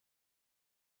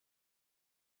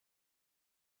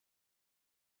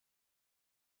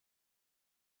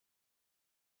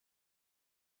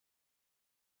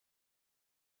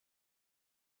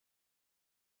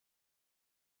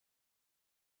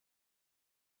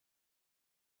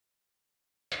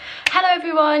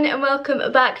everyone and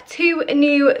welcome back to a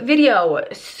new video.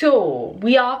 So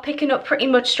we are picking up pretty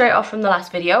much straight off from the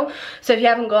last video, so if you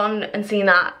haven't gone and seen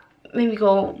that, maybe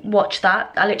go watch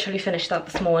that. I literally finished that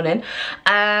this morning.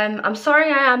 I'm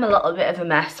sorry I am a little bit of a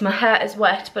mess. My hair is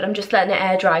wet, but I'm just letting it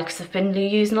air dry because I've been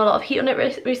using a lot of heat on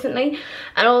it recently,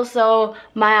 and also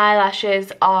my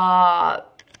eyelashes are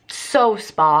so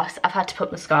sparse. I've had to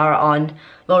put mascara on.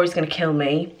 Laurie's gonna kill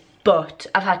me, but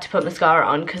I've had to put mascara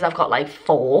on because I've got like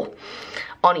 4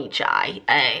 on each eye,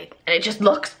 and it just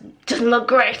doesn't look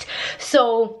great.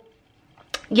 So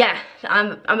yeah,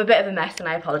 I'm a bit of a mess and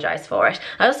I apologise for it.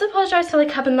 I also apologise for like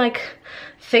having like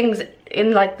things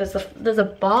in like there's a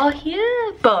bar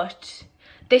here, but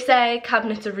they say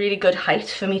cabinets are really good height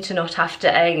for me to not have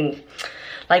to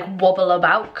like wobble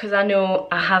about, because I know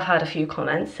I have had a few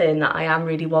comments saying that I am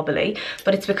really wobbly,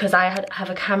 but it's because I have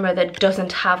a camera that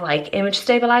doesn't have like image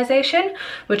stabilization,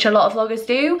 which a lot of vloggers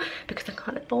do, because I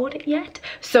can't afford it yet.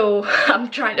 So I'm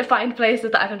trying to find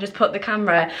places that I can just put the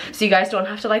camera so you guys don't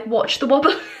have to like watch the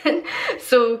wobbling.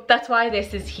 So that's why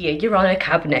this is here. You're on a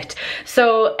cabinet.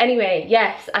 So anyway,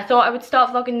 yes, I thought I would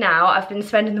start vlogging now. I've been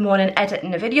spending the morning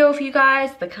editing a video for you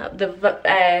guys.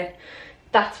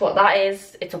 That's what that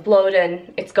is. It's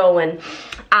uploading, it's going,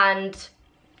 and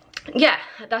yeah,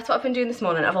 that's what I've been doing this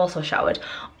morning. I've also showered,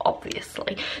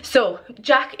 obviously. So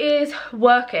Jack is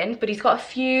working, but he's got a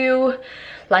few,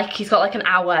 he's got like an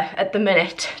hour at the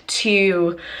minute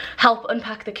to help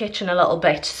unpack the kitchen a little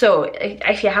bit. So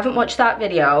if you haven't watched that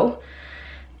video,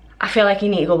 I feel like you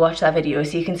need to go watch that video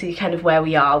so you can see kind of where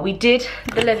we are. We did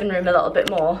the living room a little bit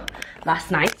more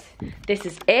last night. This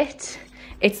is it.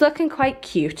 It's looking quite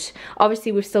cute.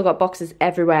 Obviously we've still got boxes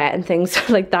everywhere and things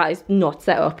like that is not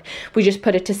set up. We just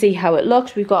put it to see how it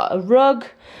looked. We've got a rug.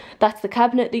 That's the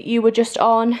cabinet that you were just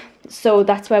on. So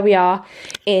that's where we are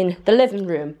in the living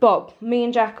room. But me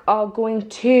and Jack are going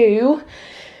to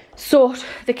sort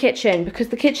the kitchen, because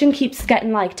the kitchen keeps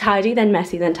getting like tidy, then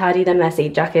messy, then tidy, then messy.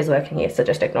 Jack is working here, so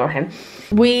just ignore him.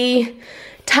 We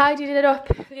tidied it up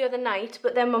the other night,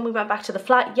 but then when we went back to the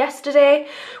flat yesterday,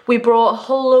 we brought a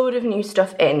whole load of new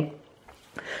stuff in.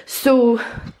 So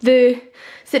the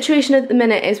situation at the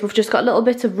minute is we've just got little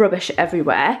bits of rubbish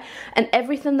everywhere, and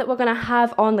everything that we're gonna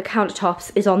have on the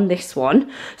countertops is on this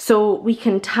one, so we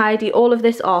can tidy all of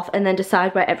this off and then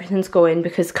decide where everything's going,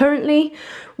 because currently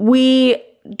we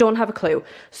don't have a clue.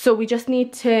 So we just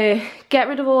need to get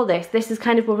rid of all this. This is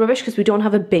kind of rubbish because we don't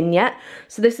have a bin yet.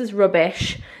 So this is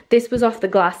rubbish. This was off the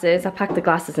glasses. I packed the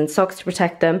glasses in socks to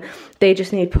protect them. They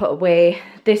just need put away.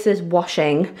 This is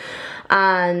washing,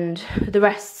 and the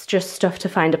rest's just stuff to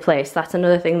find a place. That's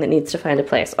another thing that needs to find a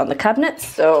place on the cabinets.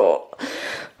 So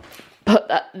put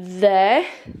that there.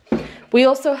 We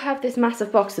also have this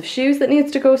massive box of shoes that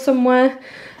needs to go somewhere.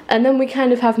 And then we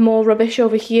kind of have more rubbish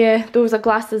over here. Those are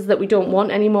glasses that we don't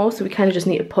want anymore, so we kind of just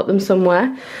need to put them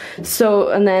somewhere. So,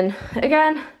 and then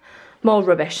again, more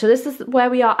rubbish. So this is where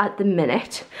we are at the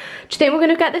minute. Do you think we're going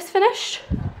to get this finished?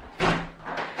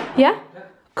 Yeah?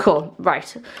 Cool,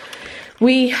 right.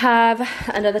 We have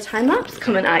another time lapse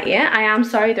coming at you. I am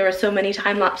sorry there are so many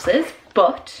time lapses,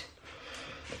 but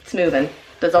it's moving.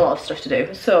 There's a lot of stuff to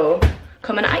do. So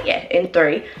coming at you in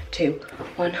 3, 2,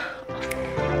 1.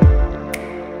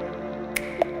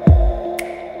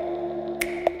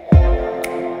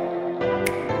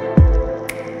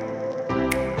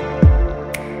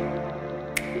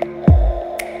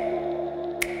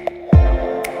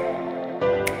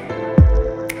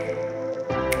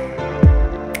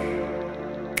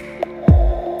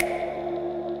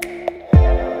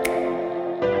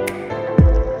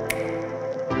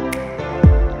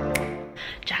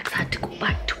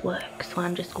 So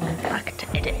I'm just going back to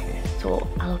editing, so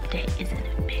I'll update you in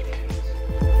a bit.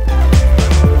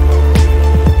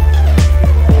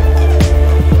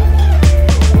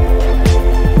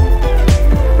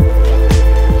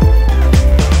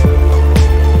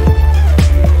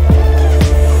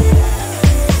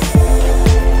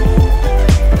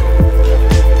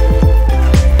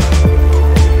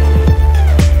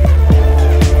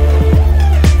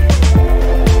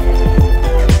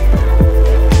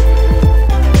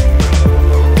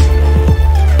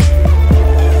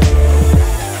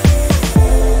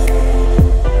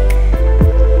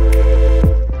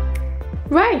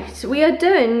 We are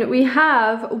done. We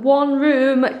have one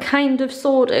room kind of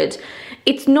sorted.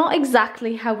 It's not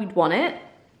exactly how we'd want it,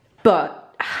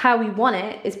 but how we want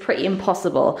it is pretty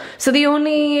impossible. So the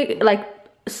only like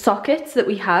sockets that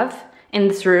we have in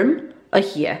this room are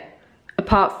here.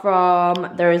 Apart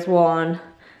from there is one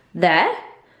there,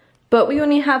 but we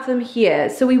only have them here.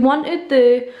 So we wanted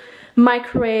the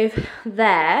microwave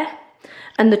there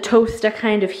and the toaster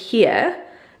kind of here,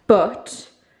 but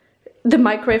the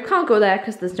microwave can't go there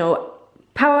because there's no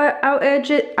power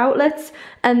outlets,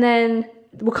 and then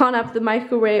we can't have the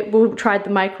microwave. We tried the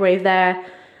microwave there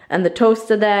and the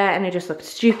toaster there, and it just looked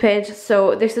stupid.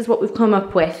 So this is what we've come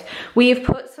up with. We've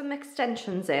put some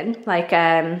extensions in, like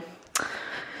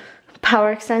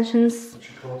power extensions,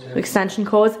 extension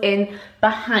cords in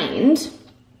behind,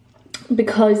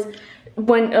 because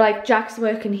when like Jack's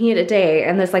working here today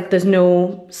and there's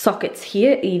no sockets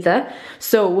here either,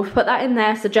 so we've put that in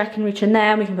there so Jack can reach in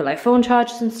there, and we can put like phone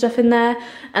chargers and stuff in there.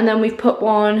 And then we've put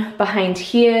one behind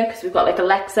here because we've got like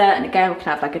Alexa, and again we can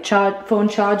have like a phone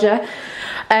charger.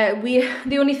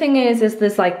 The only thing is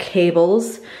there's like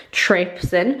cables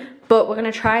traipsing, but we're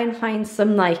gonna try and find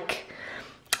some, like,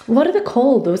 what are they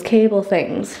called, those cable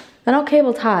things? They're not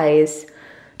cable ties,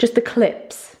 just the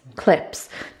clips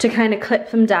to kind of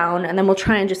clip them down, and then we'll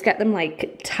try and just get them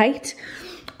like tight.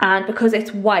 And because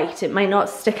it's white, it might not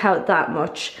stick out that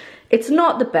much. It's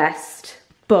not the best,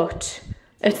 but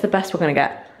it's the best we're gonna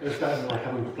get. It's better than like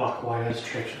having black wires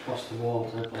stretched across the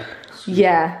walls. Like,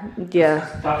 yeah.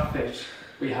 That fit,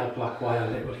 we had black wire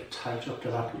literally tight up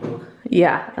to that plug.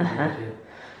 Yeah.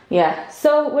 Yeah,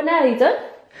 so we're nearly done.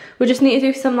 We just need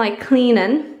to do some like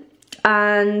cleaning,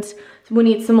 and we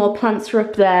need some more plants for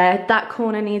up there. That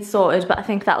corner needs sorted, but I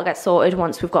think that'll get sorted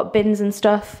once we've got bins and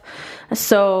stuff.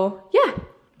 So yeah.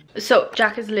 So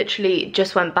Jack has literally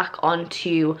just went back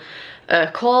onto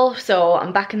a call, so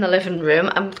I'm back in the living room.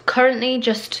 I'm currently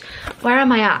just, where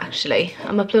am I at actually?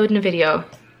 I'm uploading a video.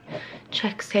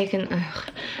 Check's taken.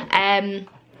 I'm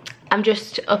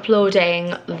just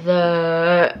uploading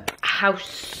the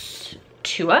house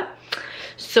tour.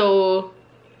 So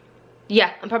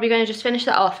yeah, I'm probably going to just finish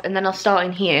that off, and then I'll start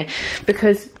in here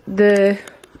because is that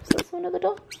someone at the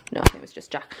door? No, I think it was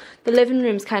just Jack. The living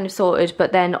room's kind of sorted,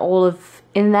 but then all of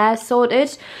in there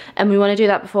sorted, and we want to do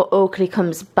that before Oakley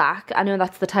comes back. I know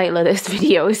that's the title of this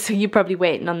video, so you're probably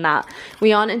waiting on that.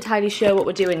 We aren't entirely sure what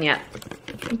we're doing yet,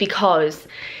 because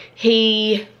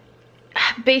he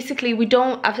basically, we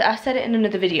don't, I've said it in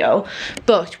another video,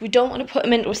 but we don't want to put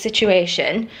him into a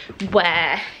situation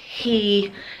where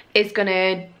he is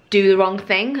gonna do the wrong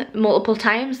thing multiple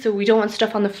times. So we don't want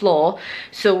stuff on the floor,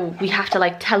 so we have to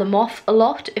like tell him off a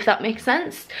lot, if that makes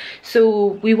sense.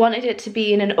 So we wanted it to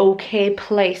be in an okay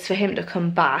place for him to come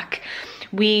back.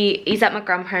 He's at my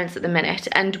grandparents at the minute,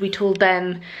 and we told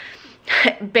them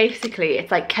basically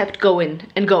it's like kept going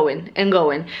and going and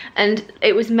going, and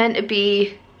it was meant to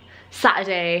be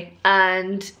Saturday,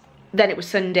 and then it was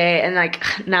Sunday, and like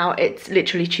now it's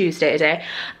literally Tuesday today,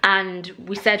 and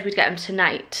we said we'd get him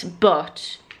tonight.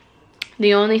 But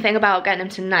the only thing about getting him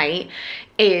tonight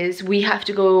is we have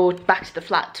to go back to the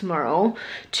flat tomorrow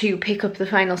to pick up the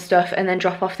final stuff and then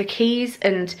drop off the keys,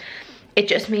 and it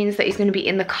just means that he's going to be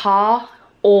in the car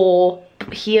or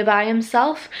here by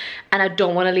himself, and I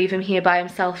don't want to leave him here by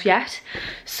himself yet.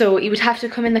 So he would have to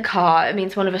come in the car. It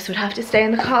means one of us would have to stay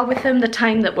in the car with him the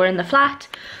time that we're in the flat,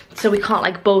 so we can't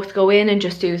like both go in and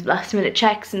just do last minute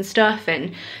checks and stuff,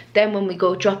 and then when we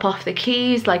go drop off the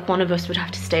keys, like one of us would have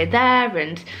to stay there.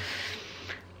 And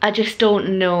I just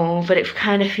don't know, but it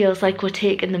kind of feels like we're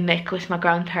taking the mick with my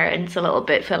grandparents a little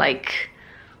bit for like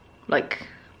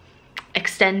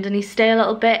extending his stay a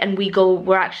little bit. And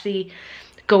we're actually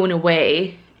going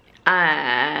away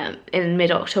in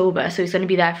mid-October, so he's going to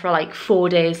be there for like 4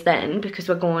 days then, because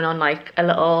we're going on like a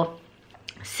little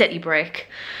city break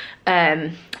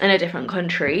in a different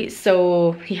country,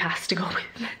 so he has to go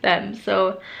with them.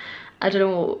 So I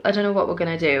don't know what we're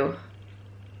gonna do,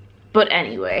 but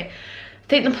anyway, I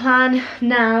think the plan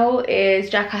now is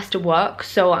Jack has to work,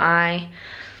 so I'll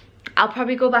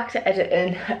probably go back to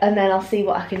editing, and then I'll see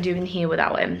what I can do in here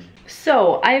without him.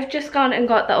 So I've just gone and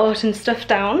got the autumn stuff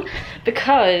down,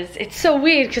 because it's so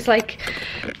weird, because like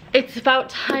it's about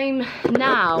time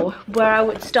now where I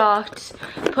would start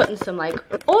putting some like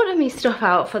autumny stuff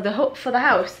out for the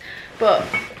house, but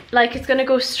like it's gonna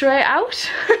go straight out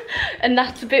and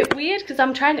that's a bit weird, because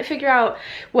I'm trying to figure out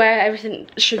where everything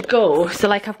should go. So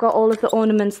like I've got all of the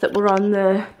ornaments that were on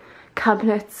the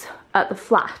cabinets at the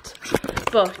flat,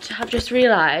 but I've just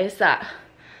realised that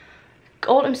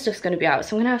autumn stuff's going to be out,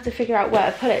 so I'm going to have to figure out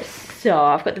where to put it. So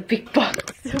I've got the big box,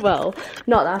 well,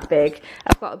 not that big.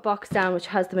 I've got a box down which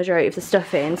has the majority of the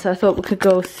stuff in, so I thought we could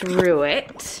go through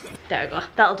it. There we go,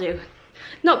 that'll do.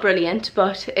 Not brilliant,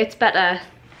 but it's better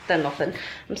than nothing.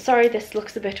 I'm sorry this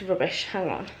looks a bit rubbish, hang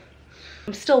on.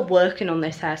 I'm still working on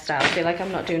this hairstyle, I feel like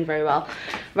I'm not doing very well.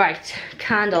 Right,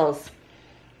 candles.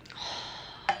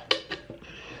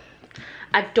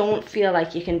 I don't feel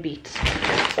like you can beat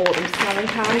autumn smelling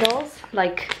candles.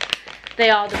 Like, they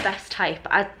are the best type.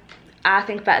 I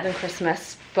think better than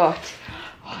Christmas, but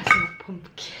oh, it's not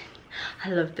pumpkin. I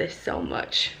love this so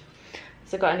much.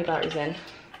 So got any batteries in?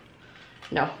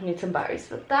 No, need some batteries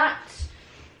for that.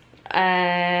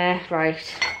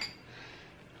 Right.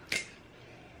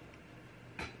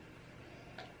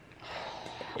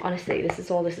 Honestly, this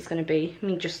is all this is going to be.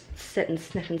 Me just sitting,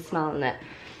 sniffing, smelling it.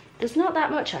 There's not that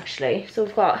much actually. So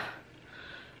we've got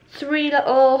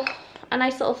a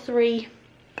nice little 3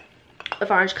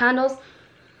 of orange candles.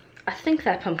 I think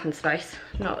they're pumpkin spice,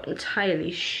 not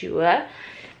entirely sure.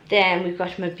 Then we've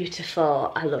got my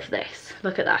beautiful, I love this,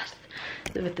 look at that,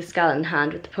 with the skeleton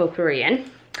hand with the potpourri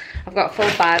in. I've got a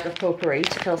full bag of potpourri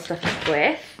to fill stuff up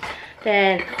with.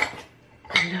 Then,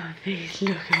 I love this,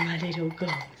 look at my little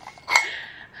ghost.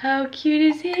 How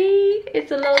cute is he?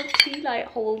 It's a little tea light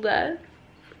holder.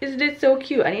 Isn't it so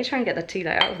cute? I need to try and get the tea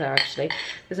light out of there actually.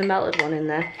 There's a melted one in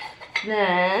there.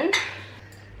 Then,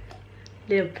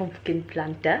 little pumpkin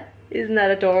planter. Isn't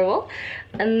that adorable?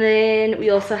 And then we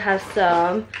also have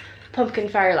some pumpkin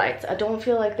fairy lights. I don't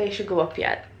feel like they should go up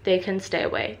yet. They can stay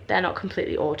away. They're not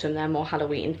completely autumn, they're more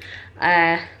Halloween.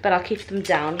 But I'll keep them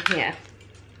down here.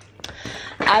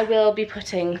 I will be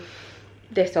putting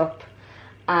this up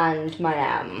and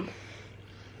my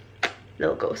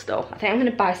little ghost though. I think I'm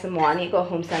gonna buy some more. I need to go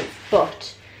home since,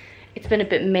 but it's been a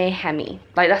bit mayhemy.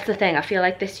 Like, that's the thing. I feel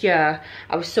like this year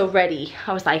I was so ready.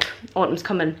 I was like, autumn's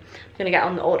coming. I'm gonna get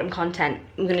on the autumn content.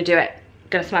 I'm gonna do it.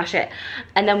 Gonna smash it.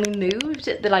 And then we moved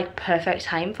at the like perfect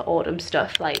time for autumn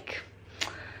stuff. Like,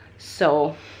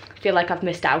 so I feel like I've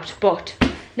missed out, but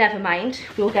never mind.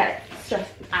 We'll get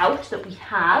stuff out that we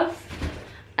have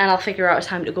and I'll figure out a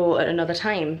time to go at another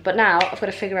time. But now I've got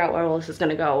to figure out where all this is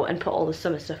gonna go and put all the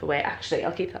summer stuff away. Actually,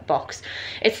 I'll keep that box.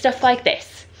 It's stuff like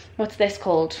this. What's this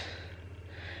called?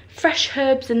 Fresh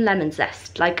herbs and lemon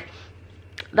zest. Like,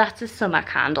 that's a summer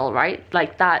candle, right?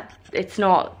 Like that, it's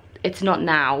not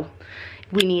now.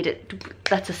 We need it,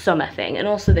 that's a summer thing. And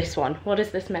also this one, what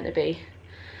is this meant to be?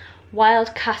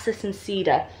 Wild cassis and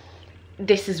cedar.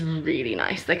 This is really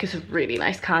nice. Like, it's a really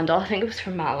nice candle. I think it was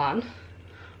from Milan.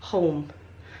 Home.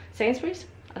 Sainsbury's?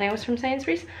 I think it was from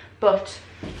Sainsbury's. But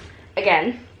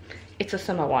again, it's a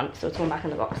summer one, so it's one back in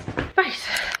the box. Right,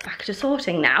 back to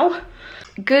sorting now.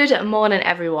 Good morning,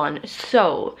 everyone.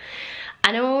 So,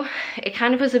 I know it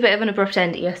kind of was a bit of an abrupt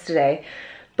end yesterday,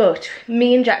 but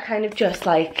me and Jack kind of just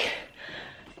like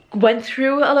went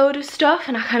through a load of stuff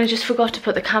and I kind of just forgot to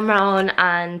put the camera on,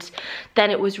 and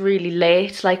then it was really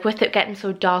late. Like, with it getting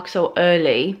so dark so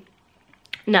early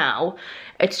now,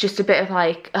 it's just a bit of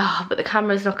like, oh, but the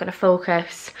camera's not going to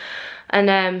focus.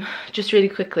 And just really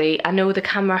quickly, I know the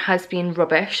camera has been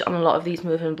rubbish on a lot of these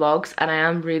moving vlogs and I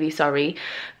am really sorry,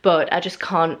 but I just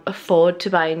can't afford to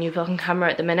buy a new vlogging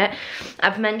camera at the minute.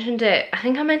 I've mentioned it, I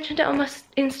think I mentioned it on my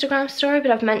Instagram story,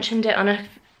 but I've mentioned it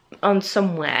on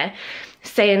somewhere,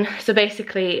 saying, so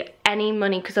basically any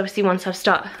money, because obviously once I've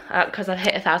because I've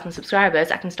hit 1,000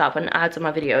 subscribers, I can start putting ads on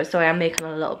my videos, so I am making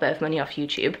a little bit of money off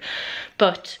YouTube.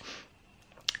 But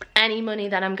any money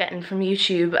that I'm getting from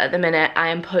YouTube at the minute, I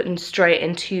am putting straight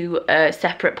into a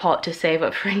separate pot to save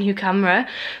up for a new camera.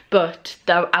 But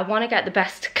I want to get the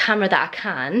best camera that I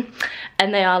can,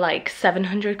 and they are like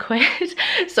 700 quid.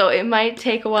 So it might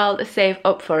take a while to save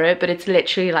up for it, but it's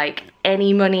literally like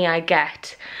any money I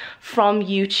get from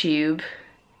YouTube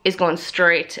is going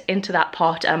straight into that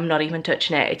pot. I'm not even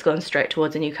touching it. It's going straight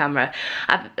towards a new camera.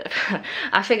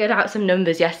 I figured out some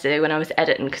numbers yesterday when I was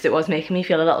editing, because it was making me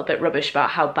feel a little bit rubbish about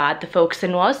how bad the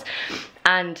focusing was.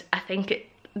 And I think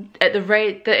at the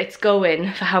rate that it's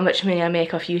going, for how much money I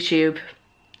make off YouTube,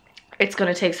 it's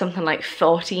going to take something like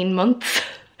 14 months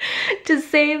to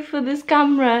save for this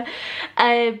camera.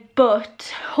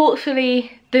 But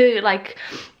hopefully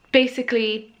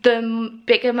basically the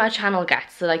bigger my channel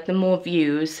gets, so like the more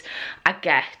views I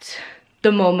get,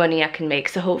 the more money I can make.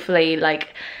 So hopefully,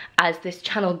 like, as this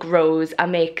channel grows, I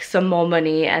make some more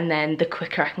money, and then the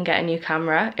quicker I can get a new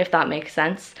camera, if that makes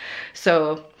sense.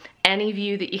 So any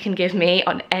view that you can give me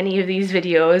on any of these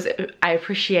videos, I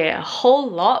appreciate a whole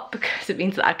lot, because it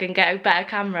means that I can get a better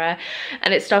camera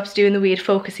and it stops doing the weird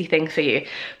focusy thing for you.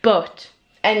 But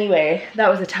anyway, that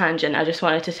was a tangent. I just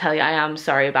wanted to tell you I am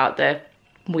sorry about the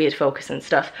weird focus and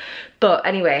stuff. But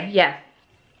anyway, yeah,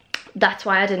 that's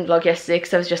why I didn't vlog yesterday,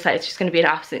 because I was just like, it's just going to be an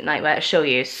absolute nightmare to show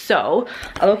you. So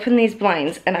I'll open these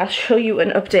blinds and I'll show you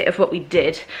an update of what we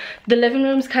did. The living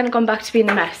room's kind of gone back to being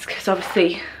a mess, because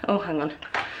obviously, oh hang on,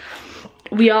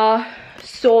 we are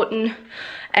sorting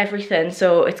everything,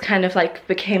 so it's kind of like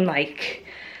became like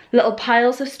little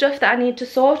piles of stuff that I need to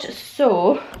sort.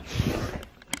 So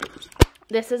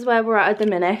this is where we're at the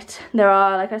minute. There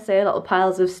are, like I say, little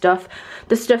piles of stuff.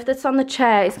 The stuff that's on the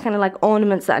chair is kind of like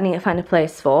ornaments that I need to find a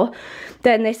place for.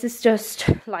 Then this is just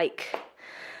like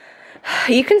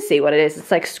You can see what it is.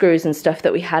 It's like screws and stuff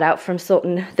that we had out from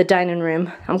sorting the dining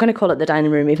room. I'm going to call it the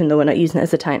dining room even though we're not using it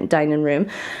as a dining room.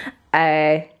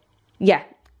 Yeah,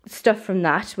 stuff from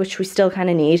that, which we still kind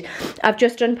of need. I've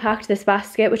just unpacked this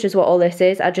basket, which is what all this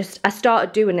is. I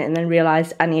started doing it and then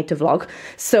realised I need to vlog.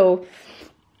 So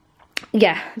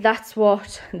yeah, that's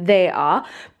what they are.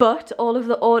 But all of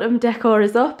the autumn decor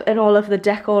is up and all of the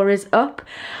decor is up.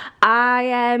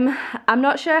 I'm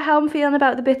not sure how I'm feeling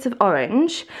about the bits of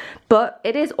orange, but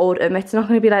it is autumn. It's not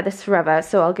going to be like this forever.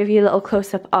 So I'll give you a little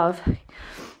close-up of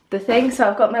the thing. So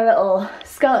I've got my little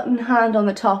skeleton hand on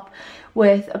the top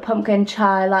with a pumpkin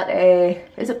chai latte.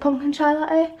 Is it pumpkin chai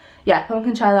latte? Yeah,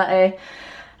 pumpkin chai latte.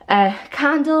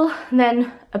 Candle, and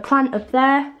then a plant up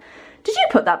there. Did you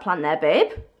put that plant there,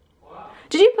 babe? What?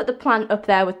 Did you put the plant up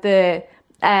there with the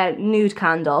nude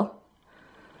candle?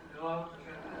 No.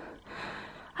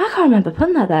 I can't remember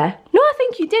putting that there. No, I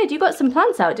think you did. You got some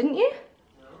plants out, didn't you?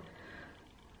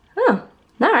 No.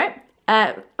 Oh,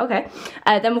 alright. Okay.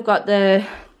 Then we've got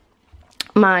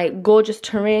my gorgeous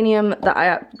terrarium that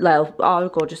our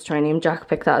gorgeous terrarium. Jack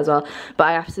picked that as well. But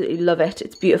I absolutely love it.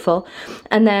 It's beautiful.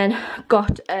 And then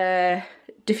got a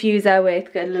diffuser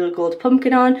with a little gold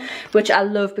pumpkin on, which I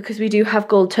love because we do have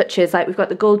gold touches. Like we've got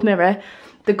the gold mirror.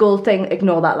 The gold thing,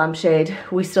 ignore that lampshade.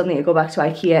 We still need to go back to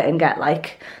IKEA and get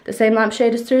like the same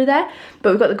lampshade as through there.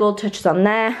 But we've got the gold touches on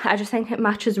there. I just think it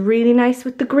matches really nice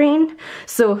with the green.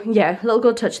 So yeah, a little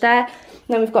gold touch there.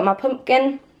 Then we've got my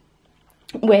pumpkin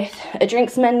with a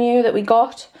drinks menu that we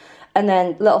got. And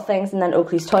then little things and then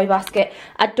Oakley's toy basket.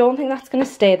 I don't think that's going to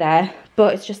stay there,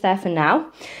 but it's just there for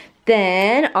now.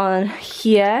 Then on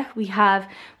here we have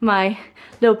my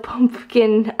little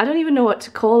pumpkin, I don't even know what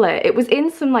to call it. It was in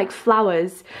some like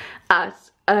flowers at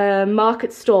a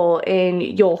market stall in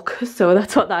York, so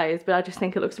that's what that is. But I just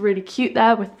think it looks really cute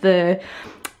there with the,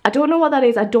 I don't know what that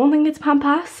is. I don't think it's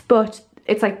pampas, but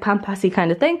it's like pampasy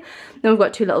kind of thing. Then we've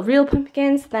got two little real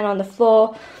pumpkins. Then on the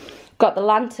floor got the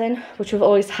lantern, which we've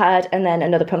always had, and then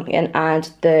another pumpkin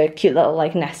and the cute little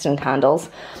like nesting candles.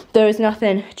 There is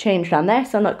nothing changed on there,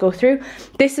 so I'll not go through.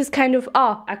 This is kind of,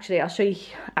 oh, actually I'll show you,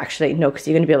 actually no, because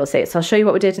you're going to be able to see it, so I'll show you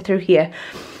what we did through here.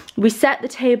 We set the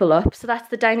table up, so that's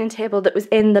the dining table that was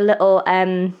in the little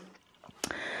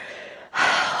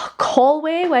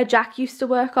hallway where Jack used to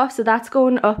work off, so that's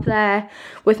going up there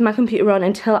with my computer on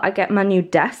until I get my new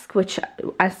desk, which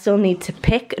I still need to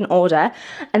pick and order.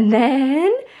 And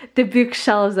then the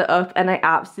bookshelves are up and I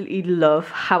absolutely love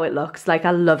how it looks. Like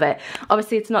I love it.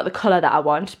 Obviously it's not the colour that I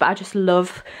want, but I just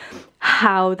love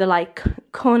how the like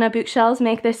corner bookshelves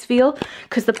make this feel,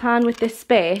 because the plan with this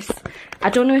space, I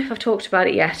don't know if I've talked about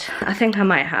it yet. I think I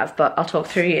might have, but I'll talk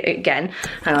through it again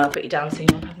and I'll put you down so you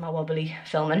don't have my wobbly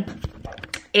filming.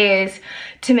 Is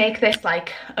to make this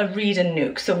like a reading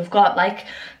nook. So we've got like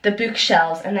the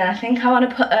bookshelves, and then I think I want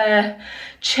to put a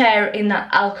chair in that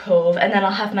alcove, and then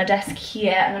I'll have my desk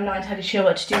here, and I'm not entirely sure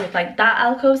what to do with like that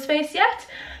alcove space yet,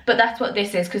 but that's what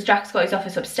this is, because Jack's got his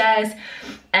office upstairs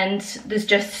and there's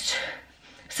just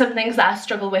some things that I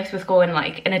struggle with going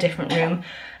like in a different room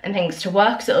and things to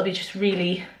work, so it'll be just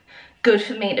really good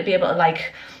for me to be able to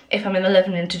like, if I'm in the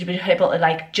living room, to be able to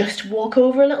like just walk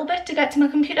over a little bit to get to my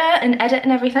computer and edit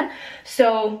and everything.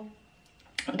 So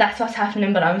that's what's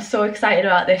happening, but I'm so excited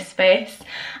about this space.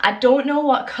 I don't know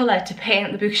what colour to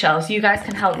paint the bookshelves. You guys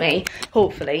can help me,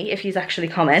 hopefully, if you actually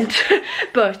comment.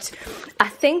 But I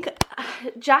think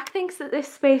Jack thinks that this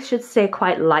space should stay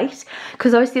quite light,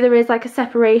 because obviously there is like a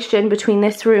separation between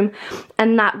this room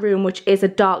and that room, which is a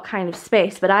dark kind of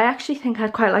space. But I actually think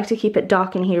I'd quite like to keep it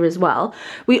dark in here as well.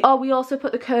 We also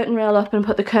put the curtain rail up and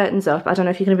put the curtains up. I don't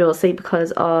know if you're going to be able to see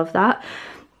because of that.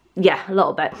 Yeah, a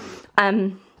little bit.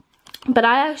 But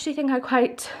I actually think I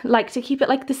quite like to keep it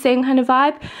like the same kind of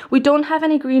vibe. We don't have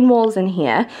any green walls in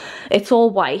here. It's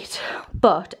all white.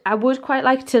 But I would quite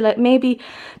like to like maybe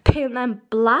paint them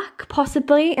black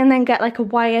possibly, and then get like a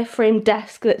wireframe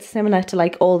desk that's similar to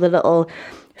like all the little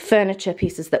furniture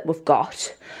pieces that we've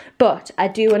got. But I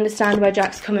do understand where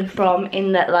Jack's coming from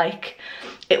in that like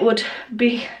it would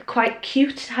be quite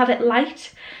cute to have it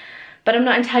light. But I'm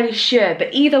not entirely sure.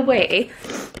 But either way,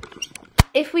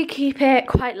 if we keep it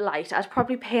quite light, I'd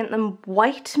probably paint them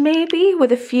white maybe,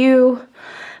 with a few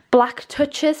black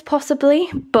touches possibly.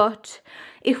 But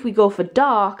if we go for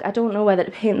dark, I don't know whether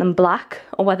to paint them black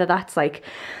or whether that's like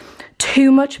too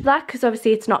much black, because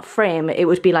obviously it's not frame, it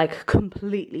would be like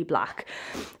completely black.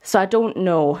 So I don't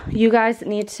know. You guys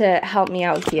need to help me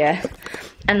out here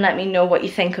and let me know what you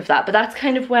think of that. But that's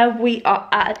kind of where we are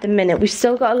at the minute. We've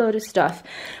still got a load of stuff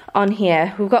on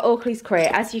here. We've got Oakley's crate.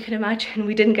 As you can imagine,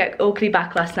 we didn't get Oakley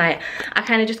back last night. I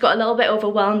kind of just got a little bit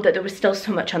overwhelmed that there was still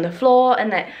so much on the floor,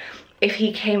 and that if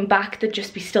he came back, there'd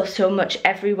just be still so much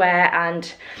everywhere,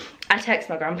 and I text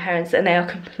my grandparents and they are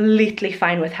completely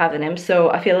fine with having him, so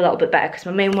I feel a little bit better, because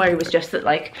my main worry was just that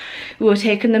like we were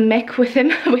taking the mick with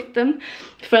him with them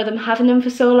for them having him for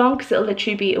so long, because it'll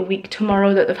literally be a week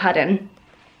tomorrow that they've had him.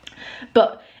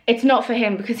 But it's not for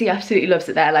him because he absolutely loves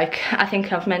it there. Like, I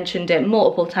think I've mentioned it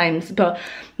multiple times, but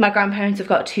my grandparents have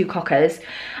got 2 cockers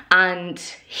and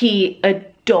he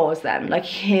adores them. Like,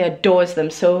 he adores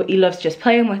them, so he loves just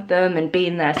playing with them and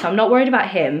being there, so I'm not worried about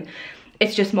him.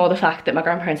 It's just more the fact that my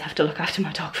grandparents have to look after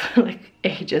my dog for like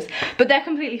ages. But they're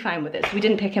completely fine with it. So we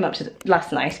didn't pick him up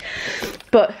last night.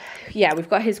 But yeah, we've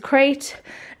got his crate,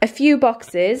 a few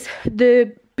boxes.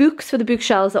 The books for the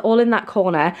bookshelves are all in that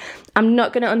corner. I'm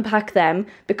not going to unpack them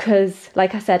because,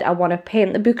 like I said, I want to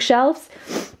paint the bookshelves.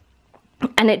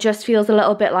 And it just feels a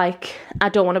little bit like I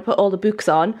don't want to put all the books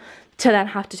on to then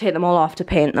have to take them all off to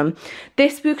paint them.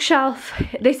 This bookshelf,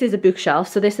 this is a bookshelf,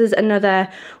 so this is another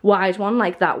wide one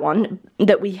like that one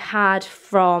that we had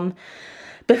from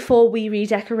before we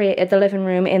redecorated the living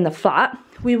room in the flat.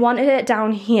 We wanted it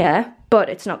down here, but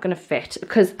it's not going to fit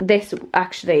because this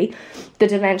actually, the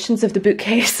dimensions of the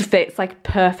bookcase fits like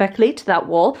perfectly to that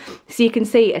wall. So you can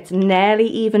see it's nearly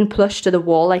even plush to the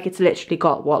wall, like it's literally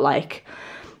got what, like,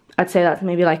 I'd say that's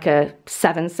maybe like a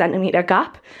 7 centimeter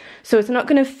gap. So it's not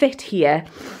going to fit here,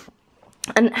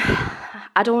 and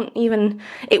I don't even,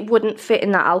 it wouldn't fit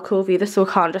in that alcove either, so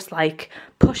I can't just like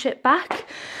push it back.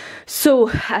 So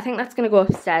I think that's going to go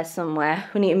upstairs somewhere.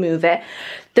 We need to move it.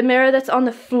 The mirror that's on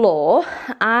the floor,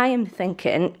 I am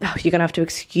thinking, oh, you're going to have to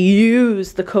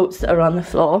excuse the coats that are on the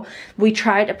floor. We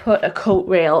tried to put a coat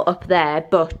rail up there,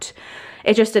 but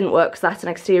it just didn't work because that's an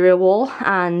exterior wall.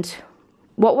 And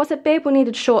what was it, babe? We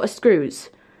needed shorter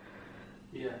screws.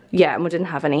 Yeah, and we didn't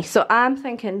have any. So I'm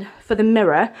thinking for the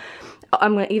mirror,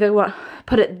 I'm going to either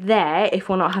put it there if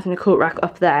we're not having a coat rack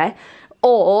up there,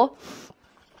 or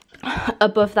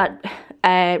above that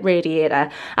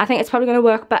radiator. I think it's probably going to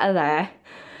work better there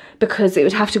because it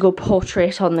would have to go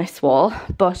portrait on this wall,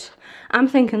 but I'm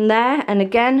thinking there. And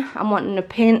again, I'm wanting to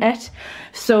paint it,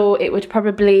 so it would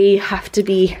probably have to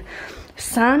be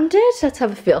sanded. Let's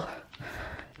have a feel.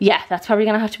 Yeah, that's probably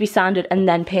going to have to be sanded and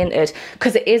then painted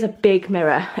because it is a big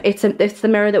mirror. It's the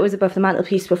mirror that was above the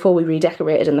mantelpiece before we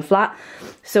redecorated in the flat.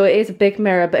 So it is a big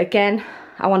mirror, but again,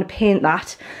 I want to paint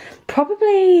that.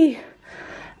 Probably,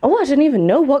 oh, I don't even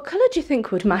know. What colour do you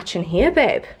think would match in here,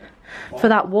 babe? For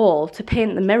that wall to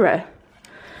paint the mirror?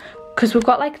 Because we've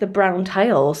got like the brown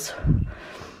tiles.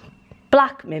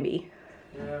 Black, maybe?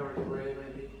 Yeah, or grey,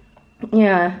 maybe.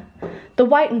 Yeah. The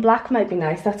white and black might be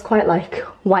nice. That's quite like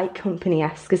White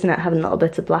Company-esque, isn't it? Having little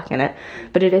bits of black in it.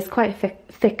 But it is quite a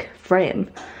thick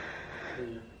frame.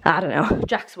 I don't know.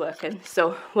 Jack's working,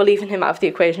 so we're leaving him out of the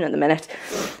equation at the minute.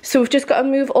 So we've just got to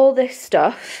move all this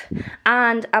stuff.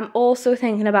 And I'm also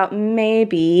thinking about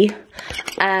maybe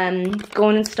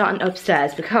going and starting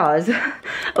upstairs, because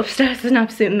upstairs is an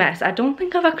absolute mess. I don't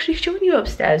think I've actually shown you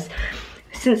upstairs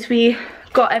since we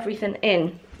got everything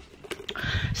in.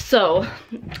 So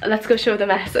let's go show the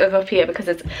mess of up here because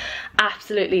it's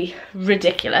absolutely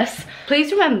ridiculous.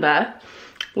 Please remember,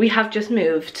 we have just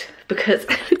moved because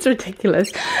it's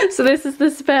ridiculous. So this is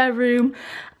the spare room,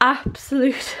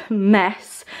 absolute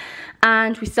mess,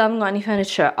 and we still haven't got any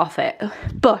furniture off it.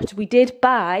 But we did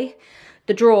buy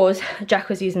the drawers. Jack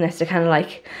was using this to kind of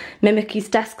like mimic his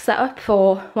desk setup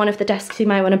for one of the desks he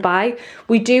might want to buy.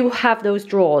 We do have those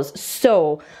drawers,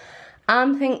 so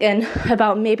I'm thinking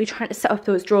about maybe trying to set up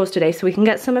those drawers today so we can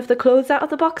get some of the clothes out of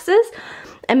the boxes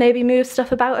and maybe move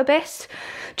stuff about a bit.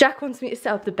 Jack wants me to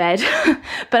set up the bed,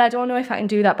 but I don't know if I can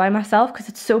do that by myself because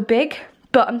it's so big.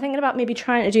 But I'm thinking about maybe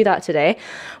trying to do that today.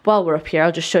 While we're up here,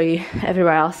 I'll just show you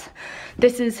everywhere else.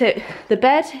 This is it, the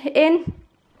bed in.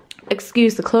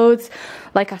 Excuse the clothes.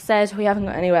 Like I said, we haven't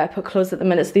got anywhere to put clothes at the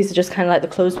minute, so these are just kind of like the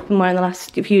clothes we've been wearing the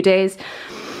last few days.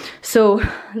 So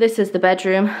this is the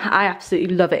bedroom. I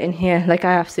absolutely love it in here. Like,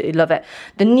 I absolutely love it.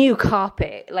 The new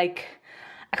carpet, like,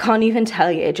 I can't even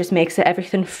tell you, it just makes it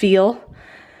everything feel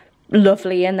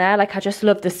lovely in there. Like, I just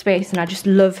love the space, and I just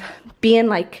love being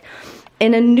like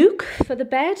in a nook for the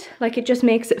bed. Like, it just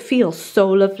makes it feel so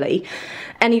lovely.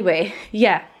 Anyway,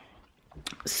 yeah,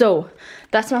 so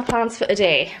that's my plans for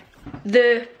today.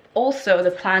 Also,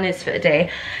 the plan is for today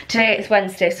is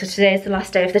Wednesday, so today is the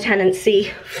last day of the tenancy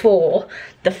for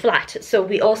the flat. So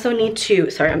we also need to,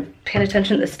 sorry, I'm paying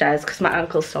attention to the stairs because my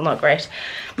ankle's still not great.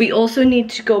 We also need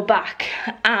to go back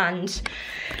and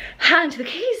hand the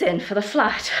keys in for the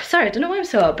flat. Sorry, I don't know why I'm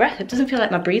so out of breath. It doesn't feel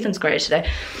like my breathing's great today.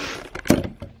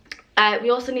 We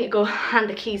also need to go hand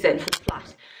the keys in for the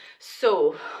flat.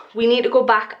 So we need to go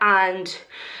back and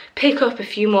pick up a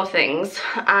few more things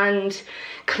and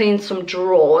clean some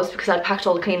drawers, because I'd packed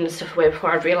all the cleaning stuff away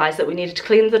before I'd realised that we needed to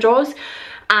clean the drawers,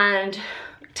 and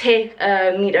take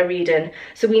a meter reading.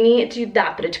 So we need to do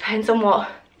that, but it depends on what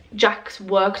Jack's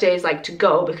work day is like to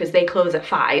go, because they close at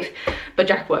 5 but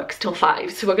Jack works till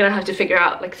 5, so we're gonna have to figure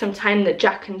out like some time that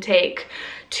Jack can take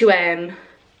to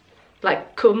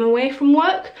like come away from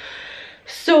work.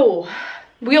 So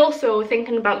we also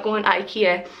thinking about going to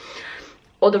IKEA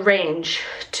or the range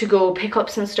to go pick up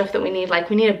some stuff that we need. Like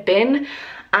we need a bin,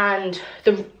 and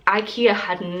the IKEA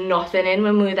had nothing in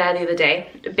when we were there the other day,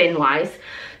 bin wise.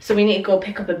 So we need to go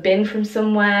pick up a bin from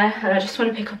somewhere, and I just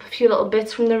want to pick up a few little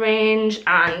bits from the range,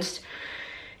 and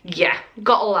yeah,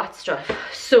 got all that stuff.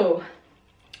 So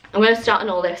I'm going to start on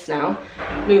all this now,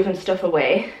 moving stuff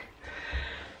away,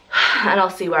 and I'll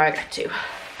see where I get to.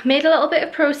 Made a little bit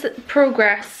of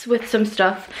progress with some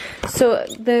stuff. So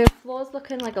the floor's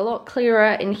looking like a lot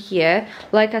clearer in here.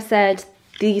 Like I said,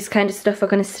 these kind of stuff are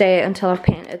going to stay until I've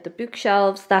painted the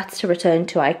bookshelves. That's to return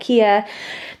to IKEA.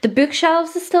 The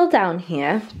bookshelves are still down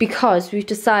here because we've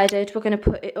decided we're going to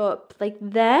put it up like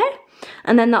there,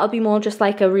 and then that'll be more just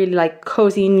like a really like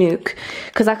cozy nook,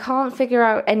 because I can't figure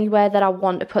out anywhere that I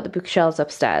want to put the bookshelves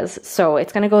upstairs. So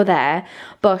it's going to go there,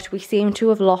 but we seem to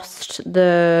have lost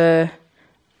the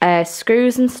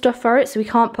screws and stuff for it, so we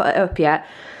can't put it up yet.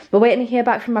 We're waiting to hear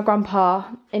back from my grandpa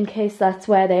in case that's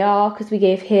where they are, because we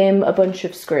gave him a bunch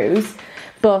of screws,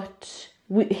 but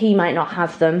he might not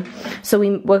have them. So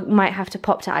we might have to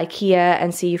pop to IKEA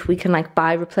and see if we can like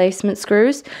buy replacement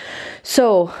screws.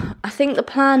 So I think the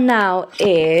plan now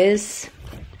is,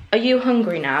 are you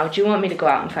hungry now? Do you want me to go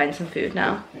out and find some food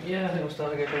now? Yeah, I think I'm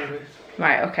starting to get hungry.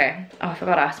 Right, okay. Oh, I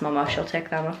forgot to ask Mama, she'll take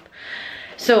them up.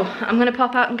 So I'm gonna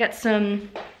pop out and get some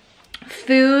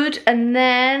food, and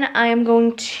then I am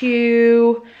going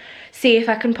to see if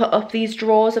I can put up these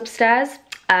drawers upstairs.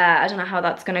 I don't know how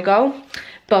that's gonna go,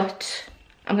 but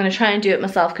I'm gonna try and do it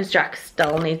myself because Jack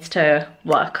still needs to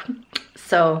work.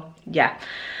 So yeah,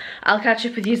 I'll catch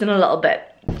up with you in a little bit.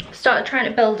 Started trying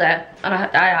to build it, and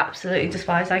I absolutely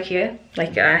despise IKEA.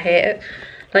 Like, I hate it.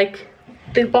 Like,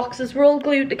 the boxes were all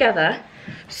glued together,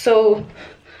 so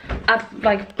I've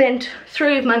like bent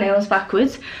 3 of my nails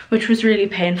backwards, which was really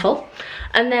painful.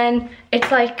 And then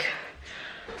it's like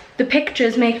the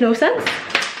pictures make no sense.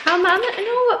 How am I meant to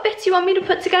know what bits you want me to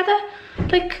put together?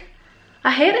 Like,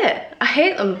 I hate it. I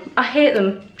hate them. I hate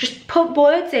them. Just put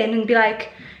words in and be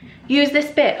like, use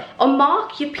this bit, or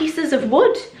mark your pieces of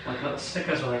wood. Like that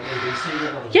stickers or like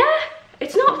ABC. Yeah,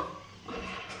 it's not.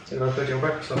 So you're not putting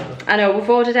breakfast on. I know, we've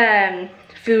ordered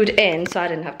food in, so I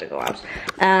didn't have to go out.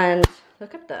 And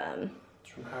look at them.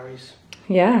 It's from Harry's.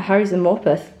 Yeah, Harry's and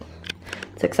Morpeth.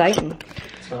 It's exciting.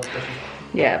 It smells different.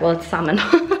 Yeah, well, it's salmon.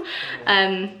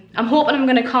 I'm hoping I'm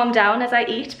gonna calm down as I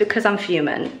eat, because I'm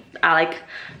fuming.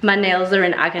 My nails are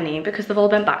in agony because they've all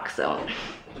been back, so.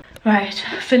 Right,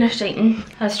 finished eating.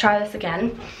 Let's try this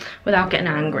again without getting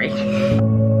angry.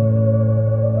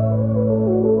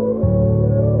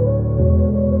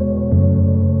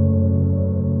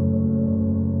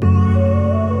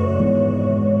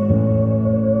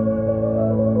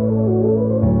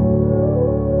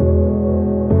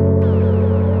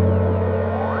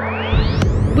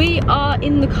 We are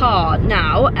in the car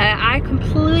now. I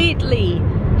completely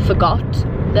forgot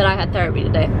that I had therapy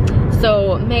today,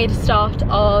 so made a start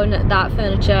on that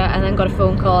furniture and then got a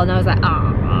phone call, and I was like,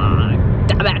 ah,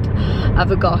 damn it, I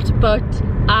forgot. But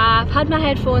I've had my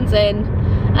headphones in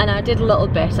and I did a little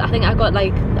bit. I think I got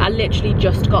like, I literally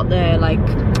just got the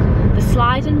the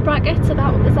sliding brackets, is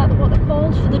that what they're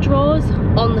called, for the drawers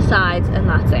on the sides, and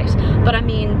that's it. But I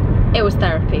mean, it was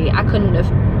therapy. I couldn't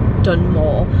have done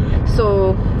more.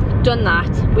 So done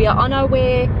that. We are on our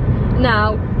way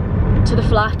now to the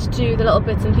flat to do the little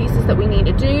bits and pieces that we need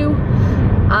to do,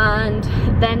 and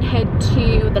then head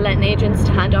to the letting agents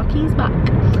to hand our keys back.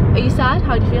 Are you sad?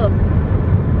 How do you feel?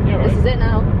 Yeah, right. This is it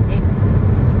now.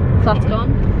 Yeah. Flat's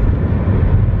gone.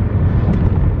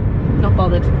 Not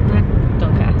bothered.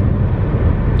 Don't care.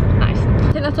 Nice.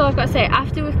 I think that's all I've got to say.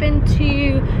 After we've been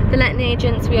to the letting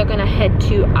agents, we are going to head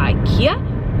to IKEA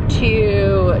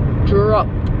to drop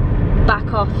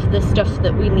back off the stuff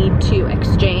that we need to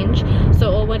exchange.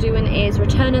 So all we're doing is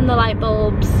returning the light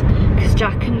bulbs, because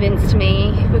Jack convinced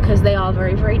me, because they are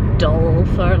very, very dull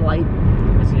for light.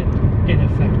 Is it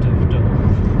ineffective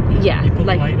dull? Yeah, you put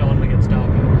like, the light on when it gets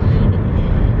darker.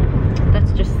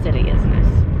 That's just silly, isn't it?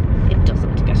 It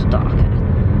doesn't get darker.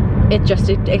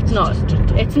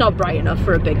 It's not bright enough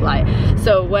for a big light.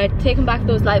 So we're taking back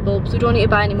those light bulbs. We don't need to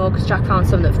buy any more because Jack found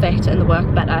some that fit and they work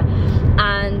better.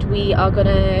 And we are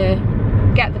gonna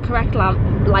get the correct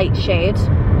light shade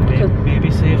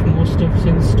Maybe see if more stuff's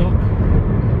in stock.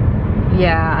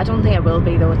 Yeah, I don't think it will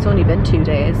be though. It's only been 2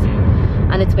 days.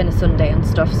 And it's been a Sunday and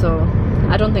stuff, so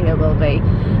I don't think it will be.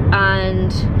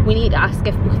 And we need to ask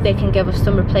if they can give us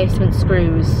some replacement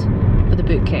screws for the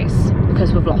bookcase,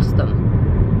 because we've lost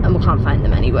them and we can't find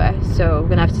them anywhere. So we're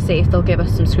gonna have to see if they'll give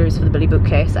us some screws for the Billy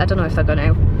bookcase. I don't know if they're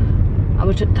gonna. I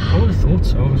would have thought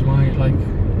so. It was why, like.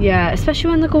 Yeah,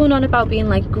 especially when they're going on about being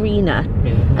like greener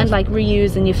and like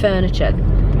reusing your furniture.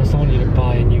 That's not you to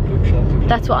buy a new bookshelf.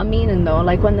 That's what I'm meaning though.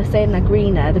 Like when they're saying they're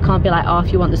greener, they can't be like, oh,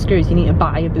 if you want the screws, you need to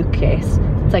buy a bookcase.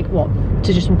 It's like, what?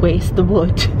 To just waste the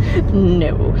wood?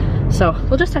 No. So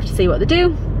we'll just have to see what they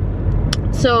do.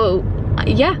 So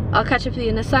yeah, I'll catch up with you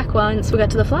in a sec once we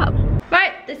get to the flat.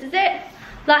 Right, this is it.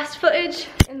 Last footage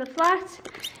in the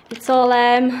flat. It's all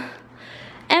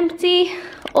empty,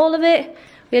 all of it.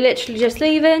 We're literally just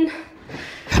leaving.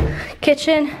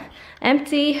 Kitchen,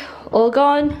 empty, all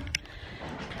gone.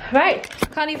 Right,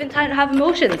 can't even have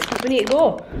emotions because we need to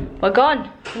go. We're gone,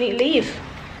 we need to leave.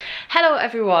 Hello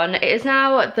everyone, it is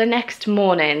now the next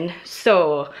morning.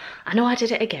 So, I know I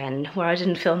did it again where I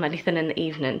didn't film anything in the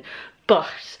evening,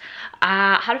 but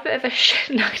I had a bit of a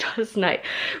shit night last night.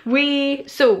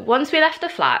 So once we left the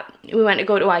flat, we went to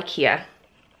go to IKEA.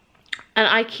 And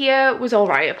IKEA was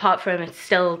alright, apart from it's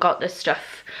still got this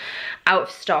stuff out of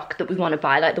stock that we want to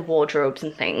buy, like the wardrobes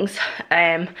and things.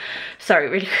 Sorry,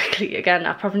 really quickly, again,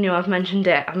 I probably knew I've mentioned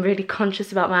it. I'm really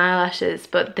conscious about my eyelashes,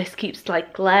 but this keeps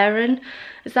like glaring.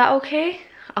 Is that okay?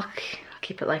 I'll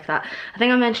keep it like that. I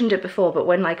think I mentioned it before, but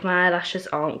when like my eyelashes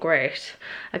aren't great,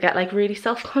 I get like really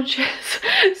self-conscious.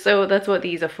 So that's what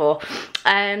these are for.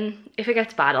 If it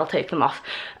gets bad, I'll take them off.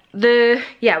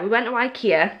 Yeah, we went to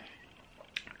IKEA.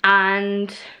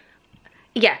 And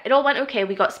yeah, it all went okay.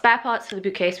 We got spare parts for the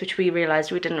bookcase, which we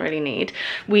realised we didn't really need.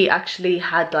 We actually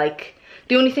had like,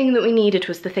 the only thing that we needed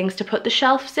was the things to put the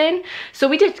shelves in. So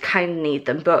we did kind of need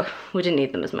them, but we didn't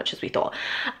need them as much as we thought.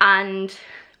 And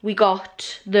we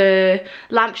got the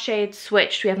lampshade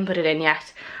switched, we haven't put it in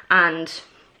yet. And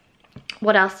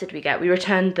what else did we get? We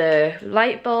returned the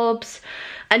light bulbs.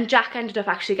 And Jack ended up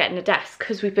actually getting a desk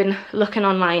because we've been looking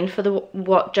online for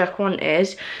what Jack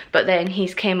wanted, but then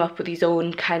he's came up with his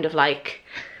own kind of like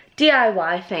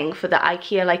DIY thing for the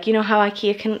IKEA. Like, you know how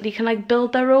IKEA can like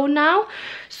build their own now?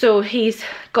 So he's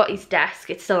got his desk.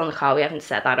 It's still in the car. We haven't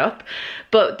set that up.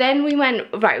 But then we went,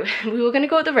 right, we were going to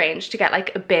go to the range to get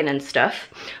like a bin and stuff,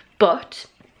 but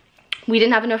we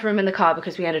didn't have enough room in the car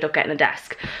because we ended up getting a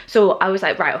desk. So I was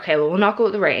like, right, okay, well, we'll not go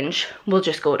to the range. We'll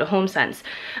just go to HomeSense.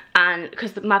 And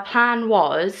because my plan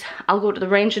was, I'll go to the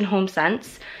range in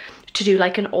HomeSense to do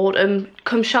like an autumn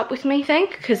come shop with me thing.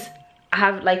 Because I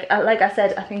have, like I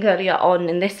said, I think earlier on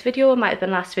in this video, it might have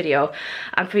been last video,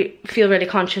 I feel really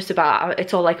conscious about,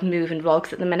 it's all like moving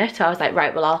vlogs at the minute. So I was like,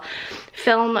 right, well, I'll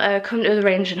film come to the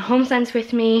range in HomeSense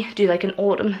with me, do like an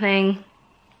autumn thing.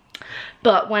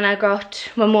 But when we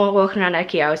were walking around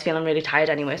IKEA, I was feeling really tired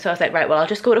anyway. So I was like, right, well, I'll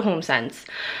just go to HomeSense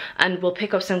and we'll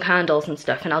pick up some candles and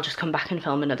stuff and I'll just come back and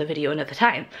film another video another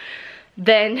time.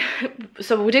 Then,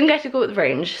 so we didn't get to go to the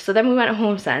range. So then we went to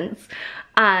HomeSense,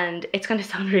 and it's going to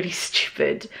sound really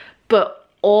stupid, but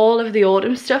all of the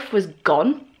autumn stuff was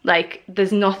gone. Like,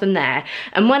 there's nothing there.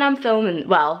 And when I'm filming,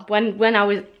 well, when I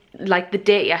was, like, the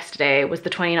date yesterday was the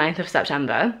 29th of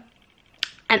September,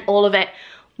 and all of it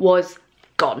was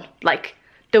gone. Like,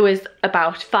 there was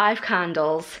about 5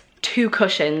 candles, 2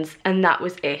 cushions, and that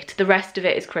was it. The rest of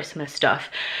it is Christmas stuff.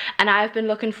 And I've been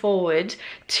looking forward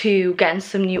to getting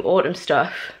some new autumn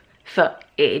stuff for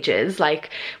ages.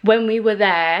 Like, when we were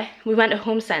there, we went to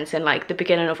HomeSense in like the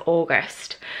beginning of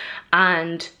August,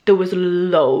 and there was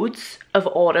loads of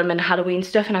autumn and Halloween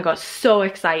stuff, and I got so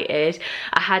excited.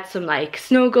 I had some like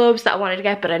snow globes that I wanted to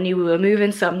get, but I knew we were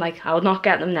moving, so I'm like, I'll not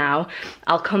get them now,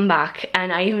 I'll come back.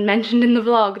 And I even mentioned in the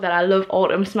vlog that I love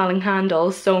autumn smelling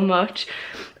candles so much.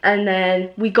 And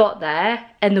then we got there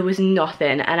and there was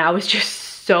nothing, and I was just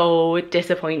so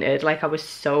disappointed. Like, I was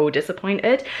so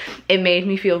disappointed. It made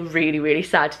me feel really, really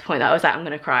sad to the point that I was like, I'm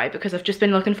gonna cry, because I've just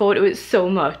been looking forward to it so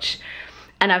much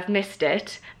and I've missed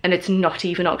it, and it's not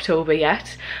even October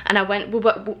yet. And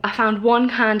I found one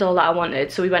candle that I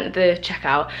wanted, so we went to the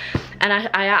checkout and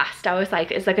I asked, I was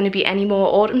like, is there going to be any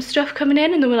more autumn stuff coming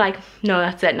in? And they were like, no,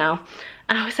 that's it now.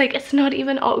 And I was like, it's not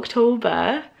even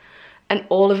October and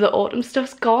all of the autumn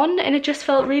stuff's gone. And it just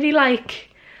felt really like,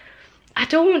 I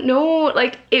don't know,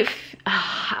 like, it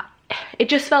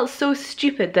just felt so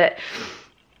stupid that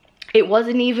it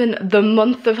wasn't even the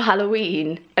month of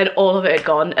Halloween and all of it had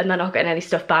gone and they're not getting any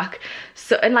stuff back.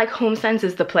 So, and like, HomeSense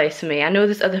is the place for me. I know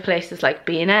there's other places like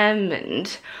B&M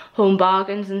and Home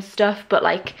Bargains and stuff, but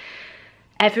like,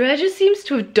 everywhere just seems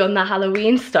to have done the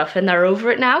Halloween stuff and they're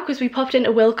over it now, because we popped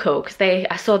into Wilko because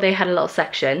I saw they had a little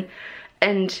section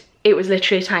and it was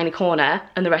literally a tiny corner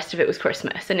and the rest of it was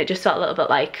Christmas, and it just felt a little bit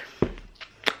like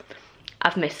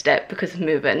I've missed it because of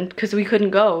moving, because we couldn't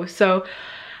go. So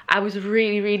I was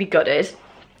really gutted.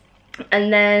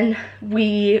 And then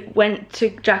we went to,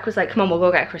 Jack was like, come on, we'll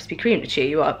go get a Krispy Kreme to cheer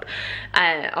you up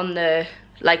on the,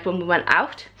 like when we went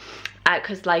out,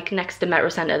 because like next to Metro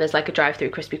Centre there's like a drive-through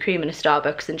Krispy Kreme and a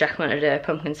Starbucks, and Jack wanted a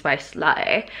pumpkin spice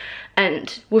latte.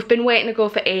 And we've been waiting to go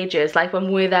for ages. Like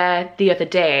when we were there the other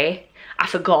day, I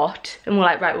forgot, and we're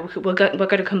like, right, we're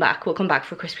gonna come back, we'll come back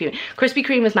for Krispy Kreme. Krispy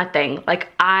Kreme is my thing. Like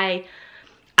I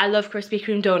love Krispy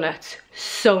Kreme donuts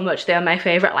so much. They are my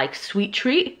favourite like sweet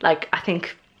treat. Like I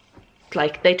think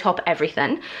like they top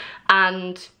everything.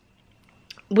 And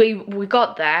we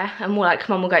got there and we're like,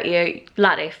 come on, we'll get you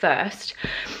latte first.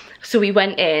 So we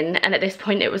went in, and at this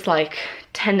point it was like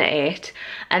 10 to 8,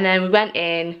 and then we went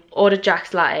in, ordered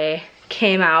Jack's latte,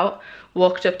 came out,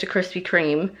 walked up to Krispy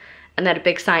Kreme, and then a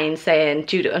big sign saying,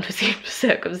 due to unforeseen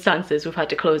circumstances, we've had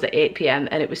to close at 8 p.m,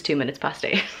 and it was 2 minutes past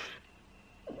 8.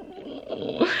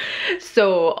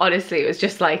 So honestly, it was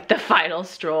just like the final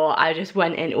straw. I just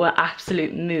went into an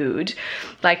absolute mood.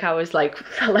 Like I was like,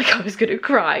 felt like I was gonna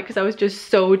cry because I was just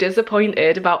so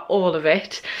disappointed about all of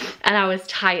it, and I was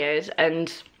tired,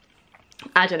 and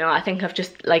I don't know, I think I've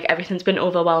just like, everything's been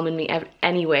overwhelming me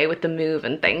anyway with the move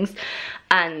and things,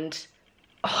 and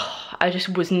I just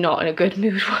was not in a good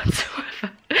mood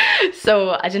whatsoever.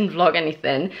 So I didn't vlog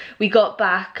anything. We got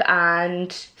back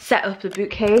and set up the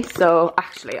bookcase. So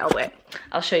actually,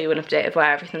 I'll show you an update of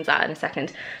where everything's at in a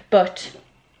second. But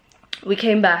we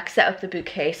came back, set up the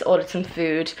bookcase, ordered some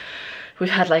food. We've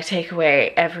had like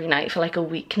takeaway every night for like a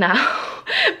week now.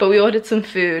 But we ordered some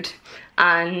food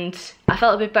and I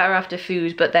felt a bit better after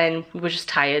food, but then we were just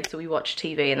tired, so we watched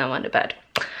TV and then went to bed.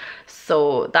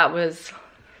 So that was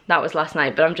last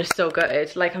night, but I'm just so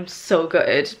gutted. Like I'm so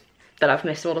gutted that I've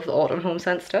missed all of the autumn home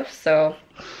scent stuff. So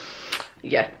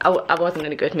yeah, I wasn't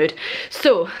in a good mood.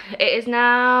 So it is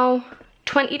now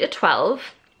 20 to 12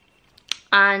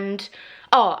 and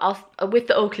with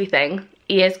the Oakley thing,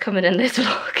 he is coming in this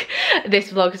vlog.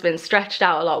 This vlog has been stretched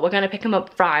out a lot. We're gonna pick him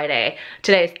up Friday.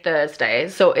 Today's Thursday,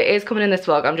 so it is coming in this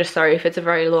vlog. I'm just sorry if it's a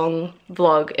very long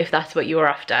vlog, if that's what you were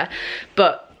after.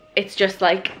 But it's just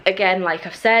like, again, like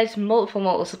I've said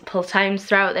multiple times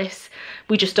throughout this,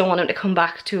 we just don't want him to come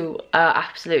back to an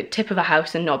absolute tip of a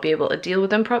house and not be able to deal with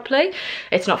them properly.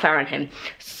 It's not fair on him.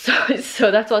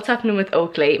 So that's what's happening with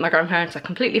Oakley. My grandparents are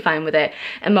completely fine with it,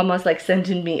 and Mama's like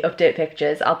sending me update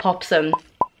pictures. I'll pop some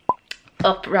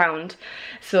up round.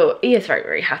 So he is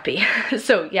very happy.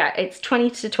 So yeah, it's 20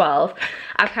 to 12.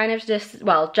 I've kind of just,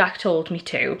 well, Jack told me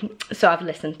to, so I've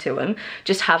listened to him.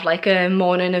 Just have like a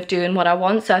morning of doing what I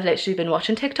want. So I've literally been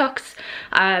watching TikToks,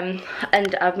 and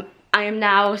I am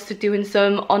now doing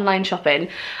some online shopping.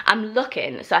 I'm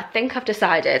looking, so I think I've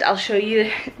decided, I'll show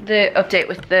you the update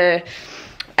with the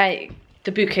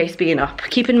bookcase being up.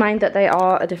 Keep in mind that they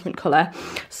are a different colour.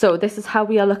 So this is how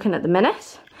we are looking at the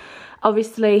minute.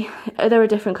 Obviously they're a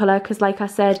different colour because, like I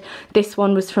said, this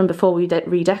one was from before we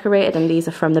redecorated, and these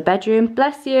are from the bedroom.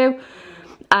 Bless you.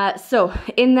 So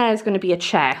in there is going to be a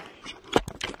chair,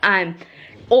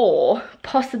 or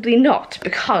possibly not,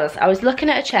 because I was looking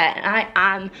at a chair, and I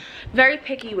am very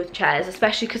picky with chairs,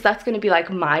 especially because that's going to be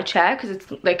like my chair, because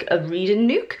it's like a reading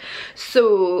nook.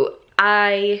 So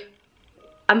I'm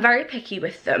very picky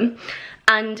with them,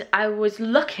 and I was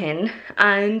looking,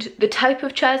 and the type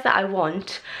of chairs that I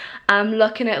want, I'm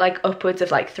looking at like upwards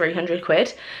of like 300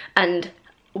 quid, and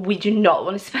we do not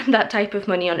want to spend that type of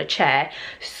money on a chair.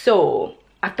 So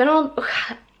I've been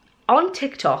on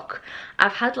TikTok.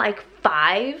 I've had like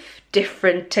 5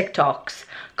 different TikToks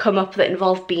come up that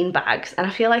involve bean bags, and I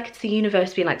feel like it's the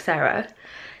universe being like, Sarah,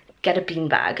 get a bean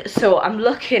bag. So I'm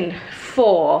looking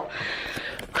for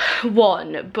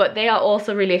one, but they are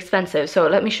also really expensive. So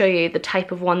let me show you the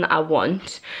type of one that I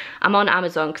want. I'm on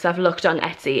Amazon because I've looked on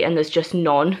Etsy and there's just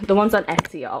none. The ones on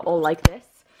Etsy are all like this,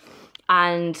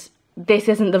 and this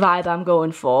isn't the vibe I'm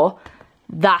going for.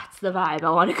 That's the vibe I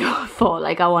want to go for.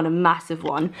 Like, I want a massive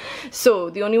one. So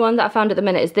the only one that I found at the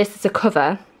minute is this. It's a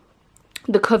cover.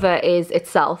 The cover is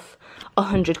itself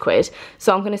 100 quid.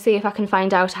 So I'm going to see if I can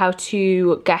find out how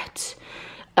to get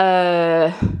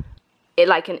it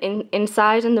like an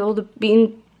inside, and all the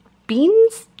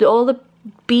beads,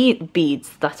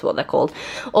 that's what they're called,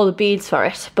 all the beads for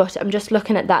it. But I'm just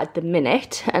looking at that at the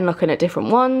minute and looking at different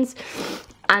ones.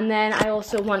 And then I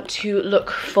also want to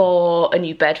look for a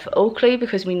new bed for Oakley,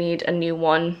 because we need a new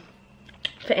one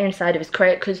for inside of his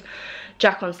crate, because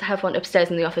Jack wants to have one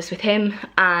upstairs in the office with him,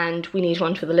 and we need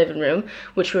one for the living room,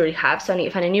 which we already have, so I need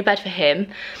to find a new bed for him.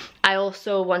 I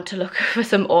also want to look for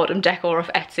some autumn decor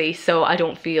off Etsy so I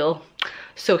don't feel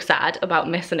so sad about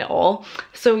missing it all.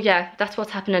 So yeah, that's what's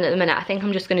happening at the minute. I think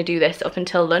I'm just going to do this up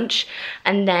until lunch,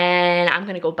 and then I'm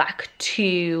going to go back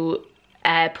to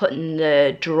putting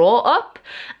the drawer up,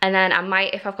 and then I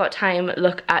might, if I've got time,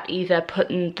 look at either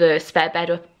putting the spare bed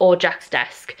up or Jack's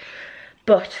desk.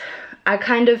 But I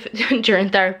kind of, during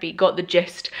therapy, got the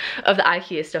gist of the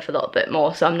IKEA stuff a little bit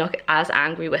more, so I'm not as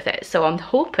angry with it. So I'm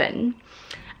hoping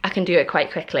I can do it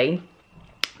quite quickly.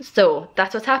 So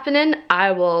that's what's happening. I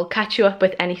will catch you up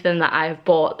with anything that I've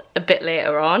bought a bit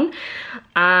later on.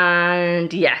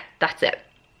 And yeah, that's it.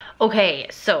 Okay,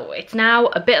 so it's now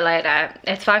a bit later.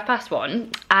 It's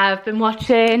 1:05. I've been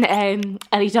watching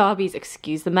Ellie Darby's,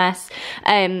 excuse the mess,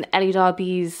 Ellie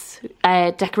Darby's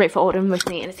Decorate for Autumn with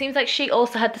me, and it seems like she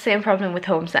also had the same problem with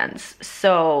HomeSense.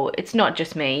 So it's not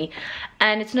just me,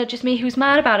 and it's not just me who's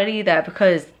mad about it either,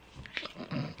 because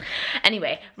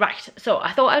anyway, right, so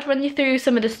I thought I'd run you through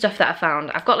some of the stuff that I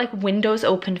found. I've got like windows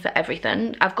open for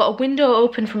everything. I've got a window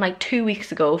open from like 2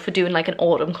 weeks ago for doing like an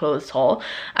autumn clothes haul.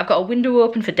 I've got a window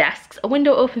open for desks, a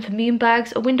window open for bean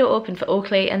bags, a window open for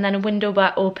Oakley, and then a window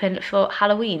open for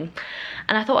Halloween.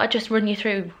 And I thought I'd just run you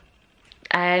through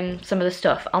some of the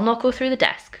stuff. I'll not go through the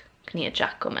desk. Can you hear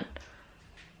Jack coming?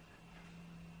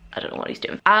 I don't know what he's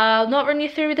doing. I'll not run you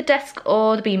through the desk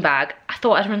or the beanbag. I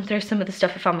thought I'd run through some of the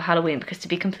stuff I found for Halloween, because to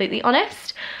be completely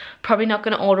honest, probably not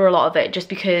going to order a lot of it, just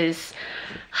because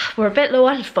we're a bit low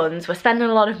on funds. We're spending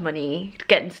a lot of money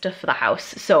getting stuff for the house.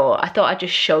 So I thought I'd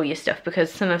just show you stuff,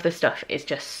 because some of the stuff is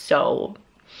just so,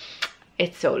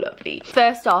 it's so lovely.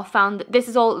 First off, found this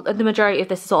is all, the majority of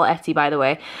this is all Etsy, by the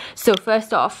way. So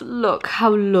first off, look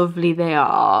how lovely they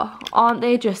are. Aren't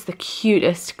they just the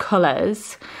cutest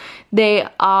colours? They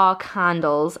are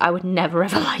candles. I would never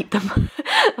ever light them,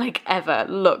 like ever.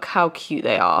 Look how cute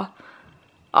they are.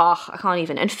 Oh, I can't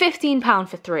even. And £15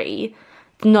 for 3.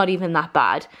 Not even that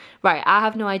bad. Right, I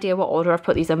have no idea what order I've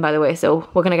put these in, by the way, so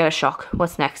we're gonna get a shock.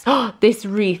 What's next? Oh, this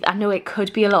wreath. I know it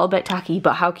could be a little bit tacky,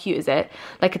 but how cute is it?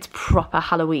 Like, it's proper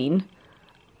Halloween.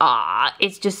 Ah,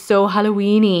 it's just so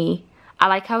Halloween-y. I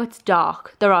like how it's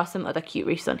dark. There are some other cute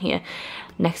wreaths on here.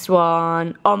 Next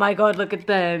one. Oh my god, look at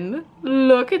them.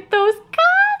 Look at those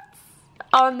cats.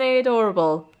 Aren't they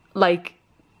adorable? Like,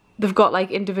 they've got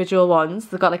like individual ones.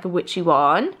 They've got like a witchy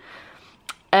one,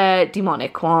 a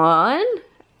demonic one,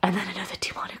 and then another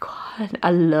demonic one. I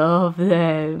love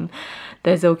them.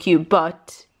 They're so cute.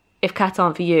 But if cats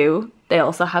aren't for you, they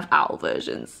also have owl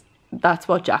versions. That's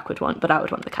what Jack would want, but I would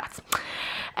want the cats.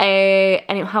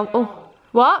 Anyway, oh,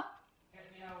 what?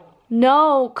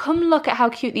 No, come look at how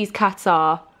cute these cats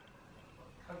are.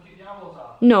 How cute the owls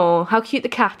are? No, how cute the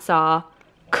cats are.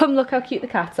 Come look how cute the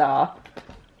cats are.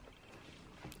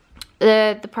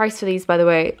 The price for these, by the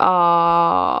way,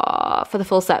 are for the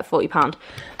full set £40.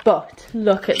 But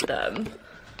look at them.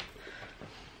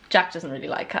 Jack doesn't really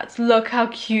like cats. Look how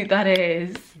cute that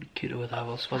is. Cuter with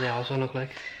owls. What do the owls one look like?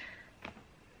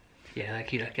 Yeah, they're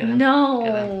cute. Get them. No.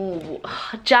 Get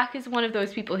them. Jack is one of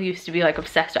those people who used to be like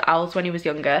obsessed with owls when he was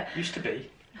younger. Used to be.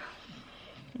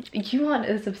 You aren't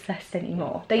as obsessed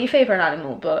anymore. They're your favourite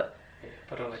animal, but... Yeah,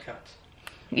 but I don't like cats.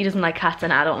 He doesn't like cats,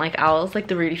 and I don't like owls. Like,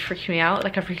 they really freak me out.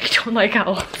 Like, I really don't like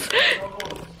owls.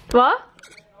 What?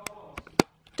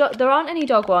 There aren't any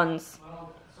dog ones.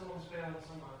 Well, someone's been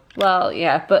somewhere. Well,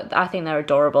 yeah, but I think they're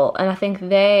adorable. And I think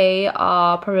they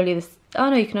are probably the... Oh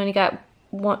no, you can only get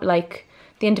one, like,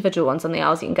 the individual ones on the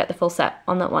owls. You can get the full set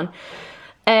on that one.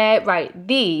 Right,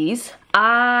 these,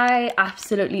 I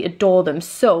absolutely adore them.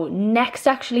 So, Next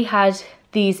actually had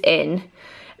these in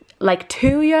like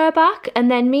 2 years back,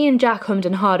 and then me and Jack hummed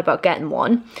and hawed about getting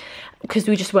one, because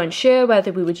we just weren't sure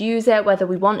whether we would use it, whether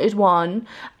we wanted one.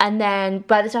 And then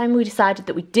by the time we decided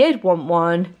that we did want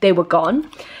one, they were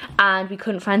gone and we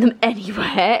couldn't find them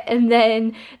anywhere. And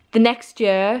then the next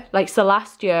year, like, so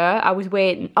last year, I was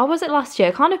waiting. Oh, was it last year?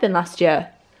 It can't have been last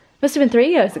year. Must have been 3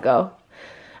 years ago.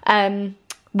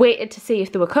 Waited to see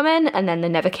if they were coming, and then they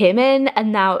never came in.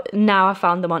 And now I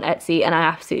found them on Etsy, and I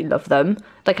absolutely love them.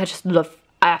 Like, I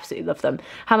absolutely love them.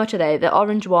 How much are they? The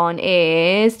orange one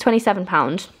is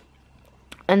 £27.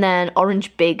 And then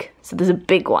orange big. So there's a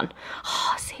big one.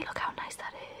 Oh, see, look how nice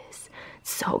that is.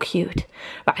 It's so cute.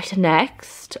 Right,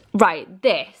 next. Right,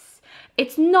 this.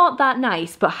 It's not that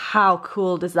nice, but how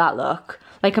cool does that look?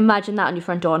 Like, imagine that on your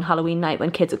front door on Halloween night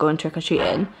when kids are going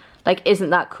trick-or-treating. Like, isn't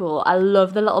that cool? I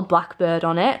love the little blackbird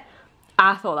on it.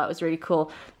 I thought that was really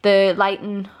cool. The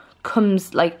lighting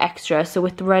comes like extra, so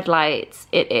with the red lights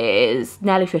it is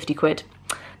nearly 50 quid.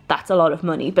 that's a lot of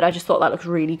money, but I just thought that looked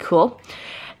really cool.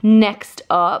 Next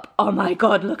up, oh my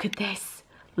god, look at this.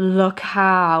 Look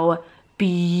how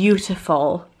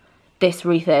beautiful this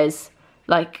wreath is.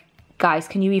 Like, guys,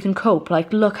 can you even cope?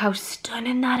 Like, look how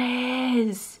stunning that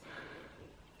is.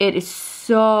 It is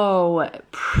so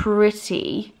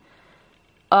pretty.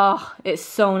 Oh, it's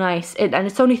so nice. And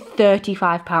it's only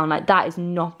 £35. Like, that is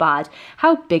not bad.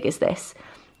 How big is this?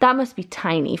 That must be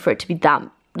tiny for it to be that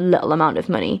little amount of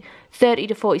money. 30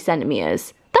 to 40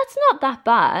 centimetres. That's not that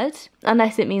bad.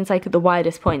 Unless it means, like, at the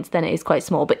widest points, then it is quite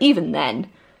small. But even then,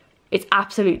 it's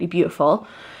absolutely beautiful.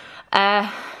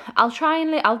 I'll try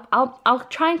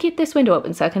and keep this window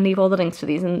open so I can leave all the links for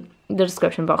these in the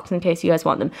description box in case you guys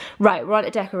want them. Right,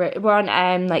 we're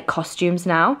on like costumes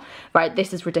now. Right,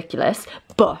 this is ridiculous,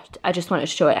 but I just wanted to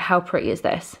show it. How pretty is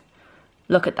this?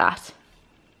 Look at that.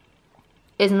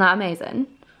 Isn't that amazing?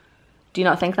 Do you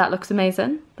not think that looks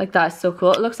amazing? Like, that is so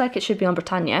cool. It looks like it should be on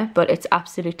Britannia, but it's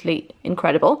absolutely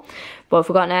incredible. What have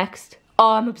we got next?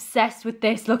 Oh, I'm obsessed with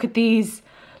this. Look at these.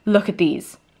 Look at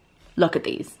these. Look at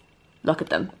these. Look at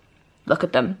them. Look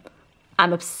at them.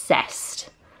 I'm obsessed.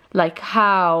 Like,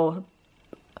 how...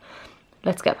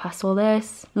 Let's get past all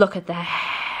this. Look at them.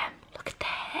 Look at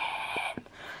them.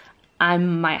 I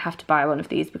might have to buy one of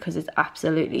these because it's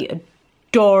absolutely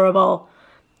adorable.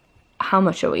 How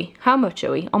much are we? How much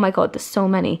are we? Oh my god, there's so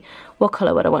many. What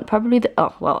colour would I want? Probably the...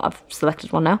 Oh, well, I've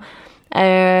selected one now.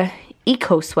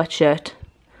 Eco sweatshirt.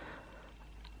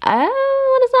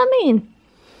 What does that mean?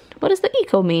 What does the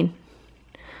eco mean?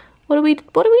 What are we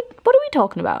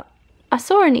talking about? I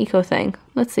saw an eco thing.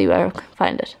 Let's see where I can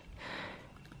find it.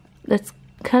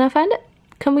 Can I find it?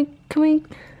 Can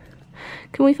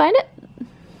we find it?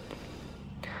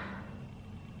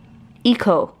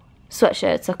 Eco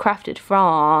sweatshirts are crafted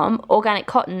from organic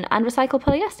cotton and recycled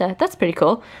polyester. That's pretty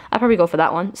cool. I'll probably go for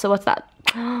that one. So what's that?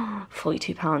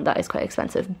 £42. That is quite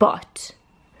expensive, but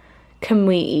can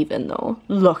we even though?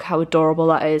 Look how adorable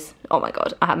that is. Oh my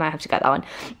god, I might have to get that one.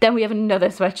 Then we have another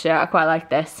sweatshirt. I quite like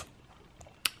this.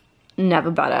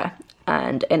 Never better.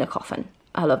 And in a coffin.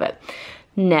 I love it.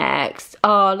 Next.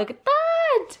 Oh, look at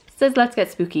that. It says let's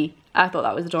get spooky. I thought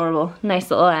that was adorable.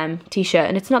 Nice little t-shirt.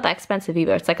 And it's not that expensive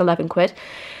either. It's like 11 quid.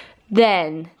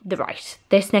 Then,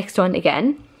 this next one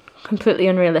again. Completely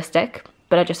unrealistic.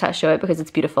 But I just had to show it because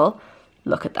it's beautiful.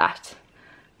 Look at that.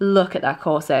 Look at that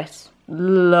corset.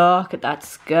 Look at that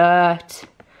skirt.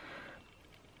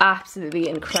 Absolutely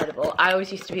incredible. I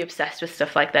always used to be obsessed with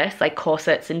stuff like this, like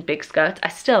corsets and big skirts. I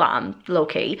still am,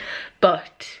 low-key,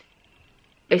 but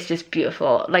it's just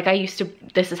beautiful. Like,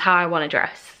 this is how I want to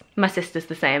dress. My sister's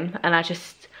the same, and I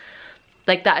just,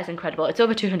 like, that is incredible. It's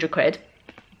over 200 quid,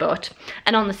 but,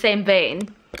 and on the same vein,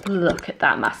 look at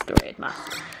that masquerade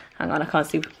mask. Hang on, I can't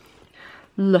see.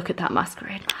 Look at that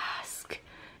masquerade mask.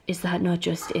 Is that not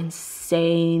just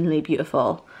insanely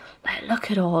beautiful? Like, look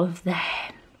at all of them.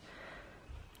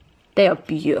 They are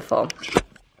beautiful.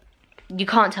 You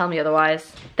can't tell me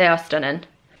otherwise. They are stunning.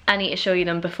 I need to show you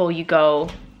them before you go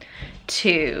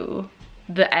to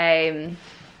the,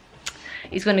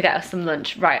 he's going to get us some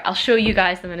lunch. Right, I'll show you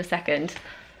guys them in a second.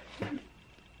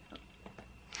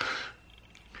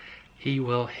 He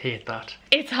will hate that.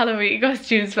 It's Halloween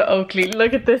costumes for Oakley.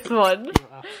 Look at this one. He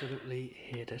will absolutely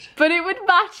hate it. But it would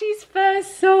match his fur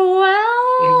so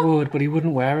well. It would, but he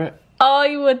wouldn't wear it. Oh,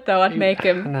 he would though. I'd make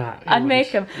him. Nah, I'd make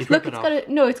him. Look,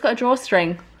 it's got a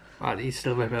drawstring. Oh, he'd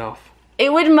still rip it off.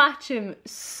 It would match him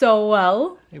so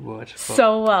well. It would. But...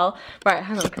 So well. Right,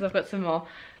 hang on, because I've got some more.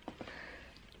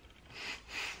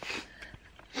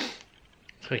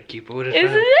 It's quite cute, but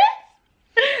Isn't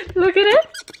it? Look at it.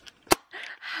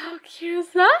 How cute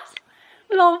is that?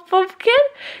 Little pumpkin.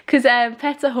 Because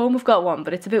Pets at Home have got one,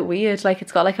 but it's a bit weird. Like,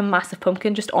 it's got like a massive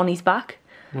pumpkin just on his back.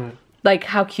 Right. Like,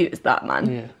 how cute is that,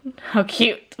 man? Yeah. How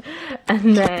cute.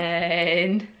 And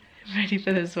then, ready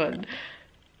for this one.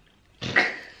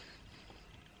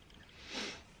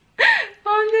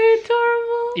 Aren't they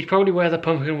adorable? You'd probably wear the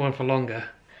pumpkin one for longer.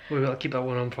 We will keep that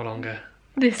one on for longer.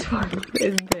 This one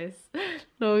is this.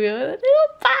 Look at it.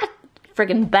 Little bat.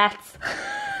 Friggin' bats.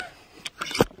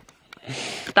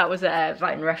 That was a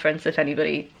Vine reference if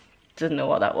anybody doesn't know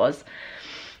what that was.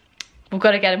 We've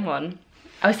got to get him one.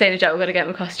 I was saying to Jack, we're going to get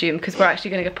him a costume because we're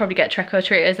actually going to probably get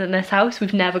trick-or-treaters in this house.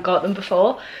 We've never got them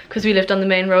before because we lived on the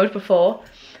main road before.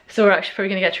 So we're actually probably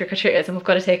going to get trick-or-treaters and we've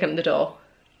got to take him to the door.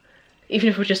 Even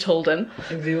if we just hold him. I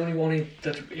think the only one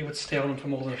that he would stay on for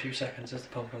more than a few seconds is the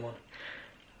pumpkin one.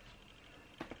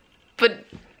 But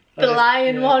the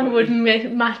lion one would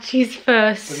match his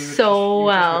fur so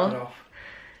well.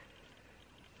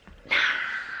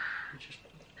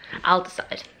 I'll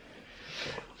decide.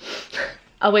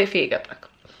 I'll wait for you to get back.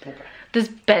 Okay. There's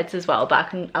beds as well,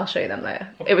 but I'll show you them later.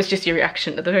 It was just your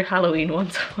reaction to the Halloween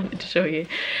ones I wanted to show you.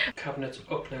 Cabinet's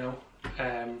up now.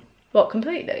 What,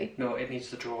 completely? No, it needs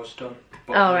the drawers done.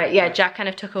 But Oh right, yeah, Jack kind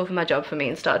of took over my job for me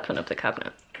and started putting up the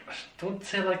cabinet. Don't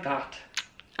say it like that.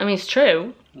 I mean, it's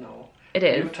true. No. It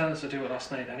is. You were telling us to do it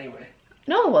last night anyway.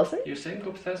 No, I wasn't. You were saying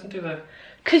go upstairs and do the...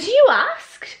 Because you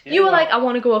asked. Yeah, you were well, like, I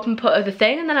want to go up and put up the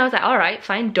thing. And then I was like, all right,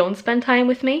 fine, don't spend time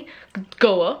with me.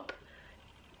 Go up.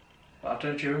 Well, I've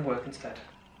done it during work instead.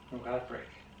 We've had a break.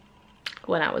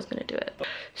 When I was going to do it.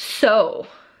 So,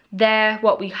 there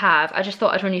what we have. I just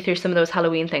thought I'd run you through some of those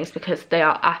Halloween things because they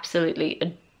are absolutely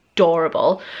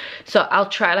adorable. So I'll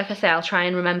try, like I say, I'll try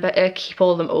and remember to keep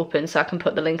all of them open so I can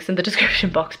put the links in the description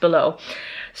box below.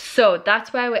 So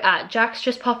that's where we're at. Jack's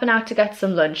just popping out to get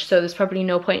some lunch, so there's probably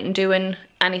no point in doing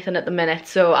anything at the minute.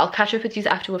 So I'll catch up with you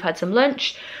after we've had some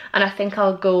lunch, and I think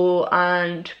I'll go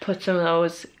and put some of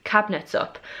those cabinets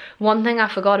up. One thing I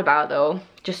forgot about though,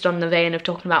 just on the vein of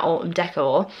talking about autumn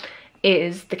decor,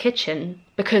 is the kitchen,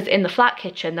 because in the flat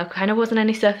kitchen there kind of wasn't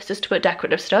any surfaces to put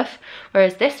decorative stuff,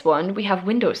 whereas this one we have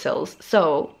windowsills.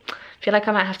 So I feel like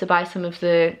I might have to buy some of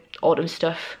the autumn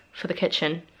stuff for the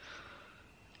kitchen.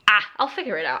 I'll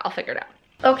figure it out.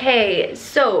 Okay,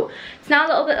 so it's now a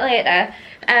little bit later.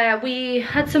 We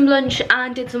had some lunch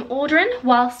and did some ordering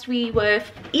whilst we were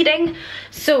eating.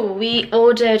 So we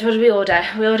ordered, what did we order?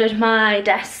 We ordered my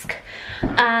desk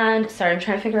and, sorry, I'm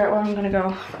trying to figure out where I'm gonna go.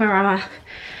 Where am I?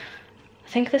 I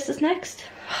think this is next.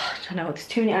 I don't know, there's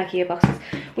too many IKEA boxes.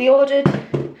 We ordered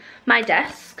my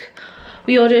desk.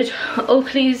 We ordered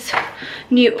Oakley's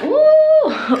new,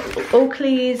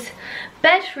 Oakley's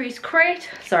bed for his crate,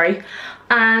 sorry,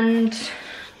 and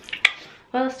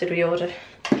what else did we order?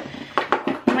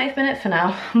 That might have been it for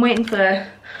now. I'm waiting for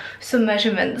some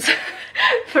measurements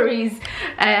for his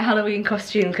Halloween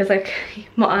costume, because like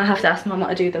I have to ask Mum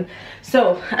to do them.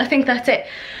 So I think that's it.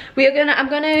 I'm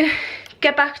gonna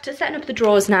get back to setting up the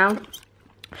drawers now.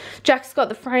 Jack's got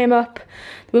the frame up.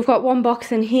 We've got one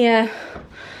box in here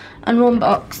and one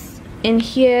box in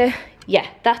here. Yeah,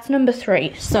 that's number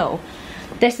 3. So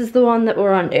this is the one that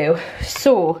we're on to.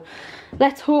 So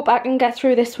let's hope I can get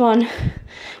through this one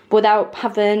without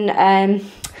having a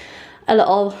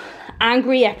little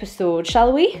angry episode,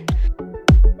 shall we?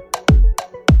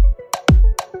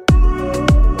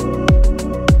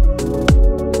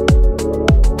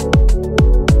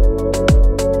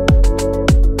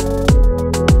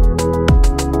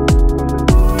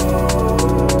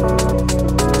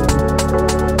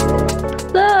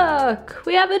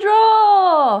 We have a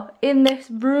drawer in this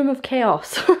room of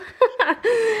chaos.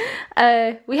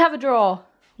 We have a drawer.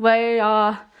 We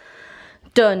are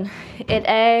done.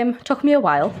 It took me a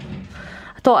while.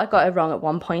 I thought I got it wrong at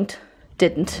one point.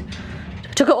 Didn't.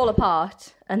 Took it all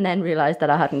apart and then realised that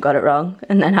I hadn't got it wrong,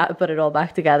 and then had to put it all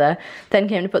back together. Then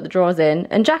came to put the drawers in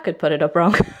and Jack had put it up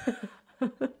wrong.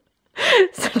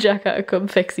 So Jack had to come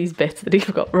fix these bits that he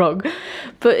got wrong.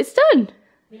 But it's done.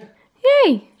 Yeah.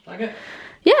 Yay. Like it?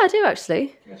 Yeah, I do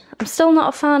actually. Yes. I'm still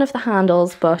not a fan of the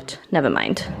handles, but never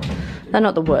mind. They're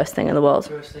not the worst thing in the world.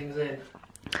 First things in.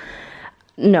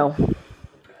 No.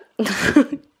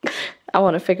 Okay. I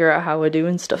want to figure out how we're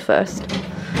doing stuff first.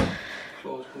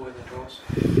 Drawers go in the drawers.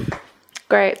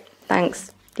 Great,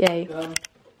 thanks. Yay.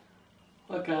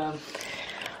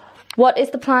 What is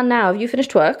the plan now? Have you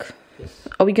finished work? Yes.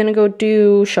 Are we going to go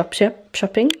do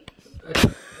shopping?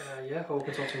 Yeah, or we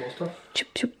can sort some more stuff.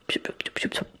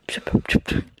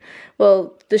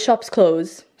 Well, the shops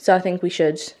close, so I think we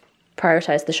should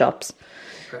prioritise the shops.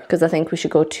 Because I think we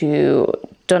should go to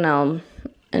Dunelm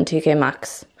and TK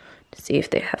Maxx to see if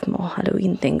they have more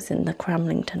Halloween things in the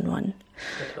Cramlington one.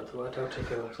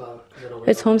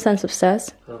 It's Home Sense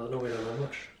upstairs.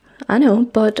 I know,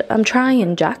 but I'm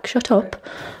trying, Jack. Shut up.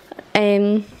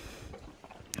 And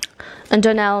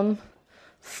Dunelm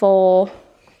for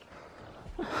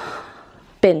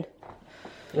bin.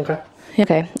 Okay.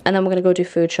 Okay, and then we're gonna go do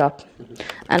food shop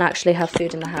and actually have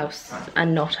food in the house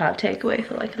and not have takeaway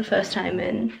for like the first time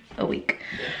in a week.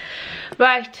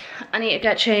 Right, I need to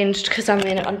get changed because I'm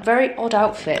in a very odd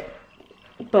outfit.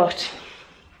 But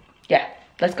yeah,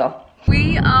 let's go.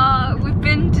 We've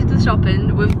been to the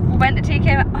shopping. We went to TK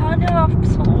Maxx. Oh no, I'm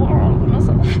so wrong with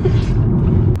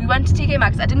myself. We went to TK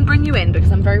Maxx. I didn't bring you in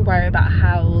because I'm very worried about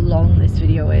how long this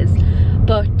video is.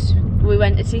 But we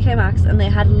went to TK Maxx and they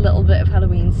had a little bit of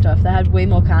Halloween stuff. They had way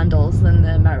more candles than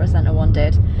the Metro Centre one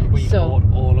did. We bought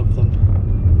all of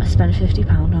them. I spent £50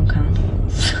 on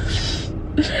candles.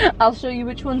 I'll show you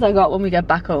which ones I got when we get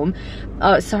back home.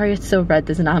 Oh, sorry, it's so red.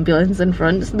 There's an ambulance in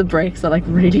front, so the brakes are like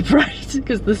really bright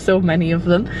because there's so many of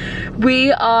them.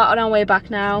 We are on our way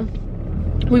back now.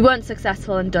 We weren't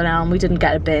successful in Dunelm. We didn't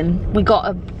get a bin. We got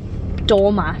a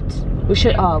doormat. We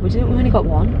should. Oh, we didn't. We only got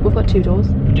one. We've got 2 doors.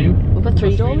 We do. We've got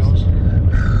 3 doors.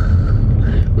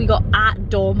 We got a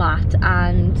doormat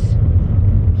and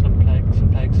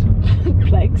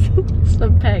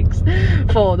some pegs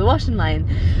for the washing line.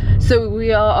 So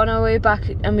we are on our way back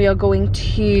and we are going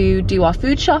to do our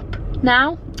food shop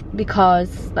now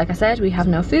because, like I said, we have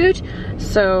no food.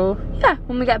 So yeah,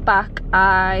 when we get back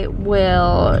I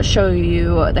will show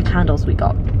you the candles we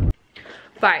got.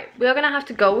 Right, we are gonna have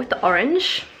to go with the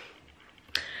orange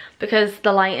because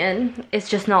the lighting is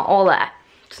just not all there.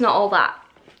 It's not all that.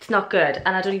 It's not good,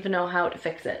 and I don't even know how to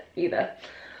fix it either.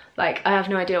 Like, I have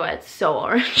no idea why it's so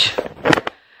orange.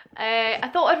 I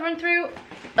thought I'd run through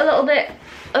a little bit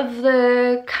of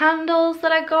the candles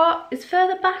that I got. Is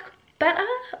further back better?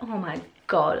 Oh my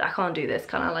god, I can't do this.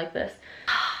 Can I like this?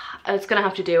 It's gonna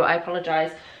have to do, I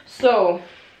apologise. So,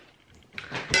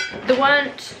 there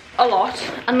weren't a lot,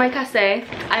 and like I say,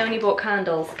 I only bought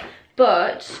candles,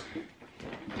 but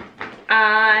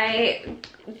I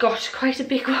got quite a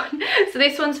big one. So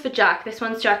this one's for Jack. This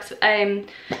one's Jack's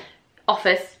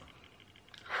office.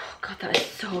 Oh god, that is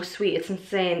so sweet. It's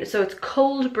insane. So it's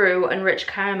cold brew and rich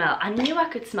caramel. I knew I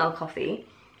could smell coffee.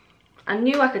 I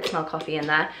knew I could smell coffee in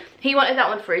there. He wanted that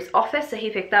one for his office, so he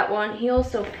picked that one. He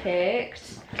also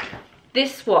picked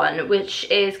this one, which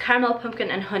is caramel,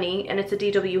 pumpkin and honey, and it's a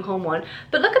DW home one.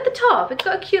 But look at the top. It's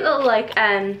got a cute little, like,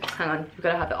 hang on, we've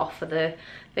got to have it off for the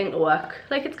thing to work.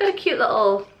 Like, it's got a cute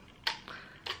little,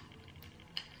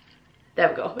 there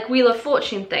we go, like Wheel of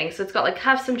Fortune thing. So it's got like,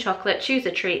 have some chocolate, choose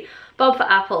a treat, bob for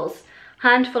apples,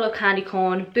 handful of candy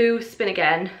corn, boo, spin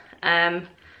again.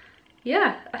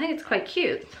 Yeah, I think it's quite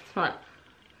cute. Smell it.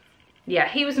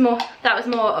 Yeah, that was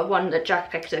more one that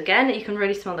Jack picked again. You can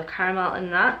really smell the caramel in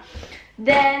that.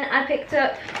 Then I picked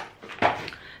up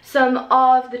some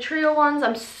of the trio ones.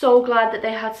 I'm so glad that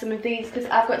they had some of these because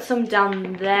I've got some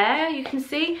down there, you can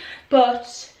see,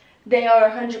 but they are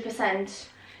 100%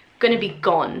 gonna be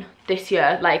gone this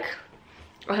year, like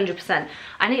 100%.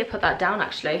 I need to put that down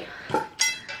actually.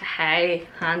 Hey,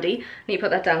 handy. I need to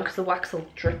put that down because the wax will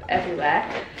drip everywhere.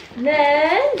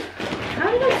 Then,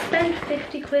 how did I spend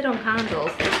 50 quid on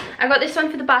candles? I got this one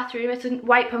for the bathroom. It's a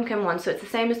white pumpkin one, so it's the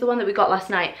same as the one that we got last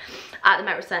night at the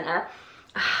Metro Centre.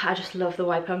 I just love the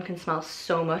white pumpkin smell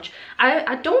so much.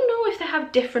 I don't know if they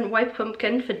have different white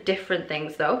pumpkin for different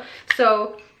things though.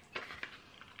 So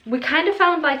we kind of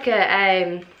found like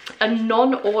a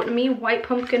non-autumny white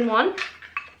pumpkin one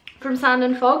from Sand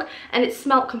and Fog, and it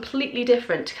smelled completely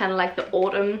different, kind of like the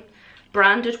autumn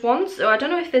branded ones. So I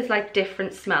don't know if there's like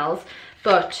different smells,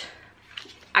 but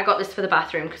I got this for the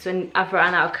bathroom because I've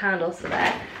run out of candles for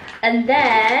there. And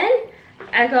then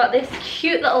I got this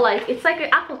cute little, like, it's like an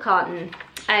apple carton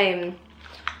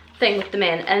thing with them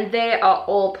in, and they are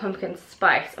all pumpkin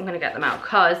spice. I'm gonna get them out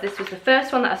because this was the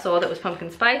first one that I saw that was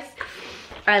pumpkin spice,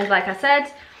 and like I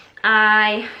said,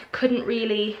 I couldn't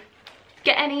really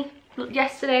get any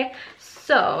yesterday,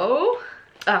 so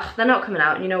they're not coming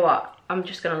out. You know what, I'm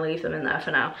just gonna leave them in there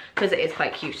for now because it is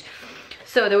quite cute.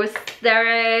 So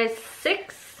there is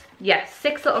 6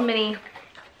 little mini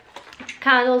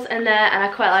candles in there, and I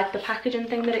quite like the packaging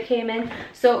thing that it came in,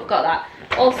 so got that.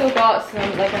 Also got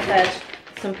some, like I said,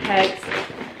 some pegs,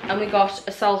 and we got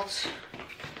a salt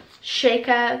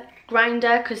shaker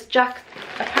grinder because Jack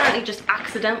apparently just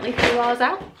accidentally threw ours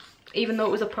out, even though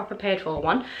it was a proper paid for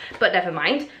one, but never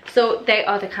mind. So they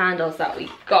are the candles that we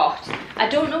got. I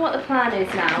don't know what the plan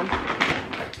is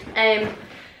now.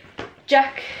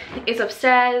 Jack is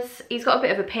upstairs. He's got a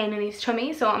bit of a pain in his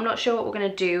tummy, so I'm not sure what we're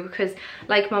gonna do because,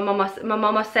 like, my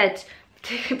mama said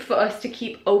for us to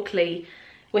keep Oakley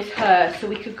with her so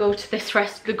we could go to this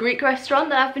the Greek restaurant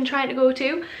that I've been trying to go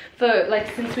to for,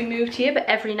 like, since we moved here, but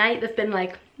every night they've been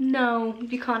like, no,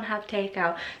 you can't have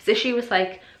takeout. So she was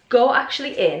like, go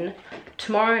actually in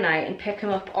tomorrow night and pick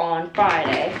him up on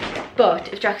Friday,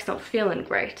 but if Jack's not feeling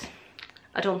great,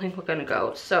 I don't think we're gonna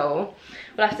go. So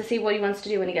we'll have to see what he wants to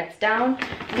do when he gets down.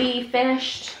 We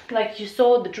finished, like you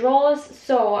saw, the drawers,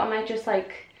 so I might just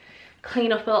like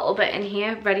clean up a little bit in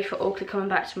here, ready for Oakley coming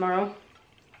back tomorrow.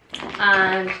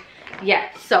 And yeah,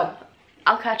 so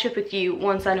I'll catch up with you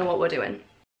once I know what we're doing.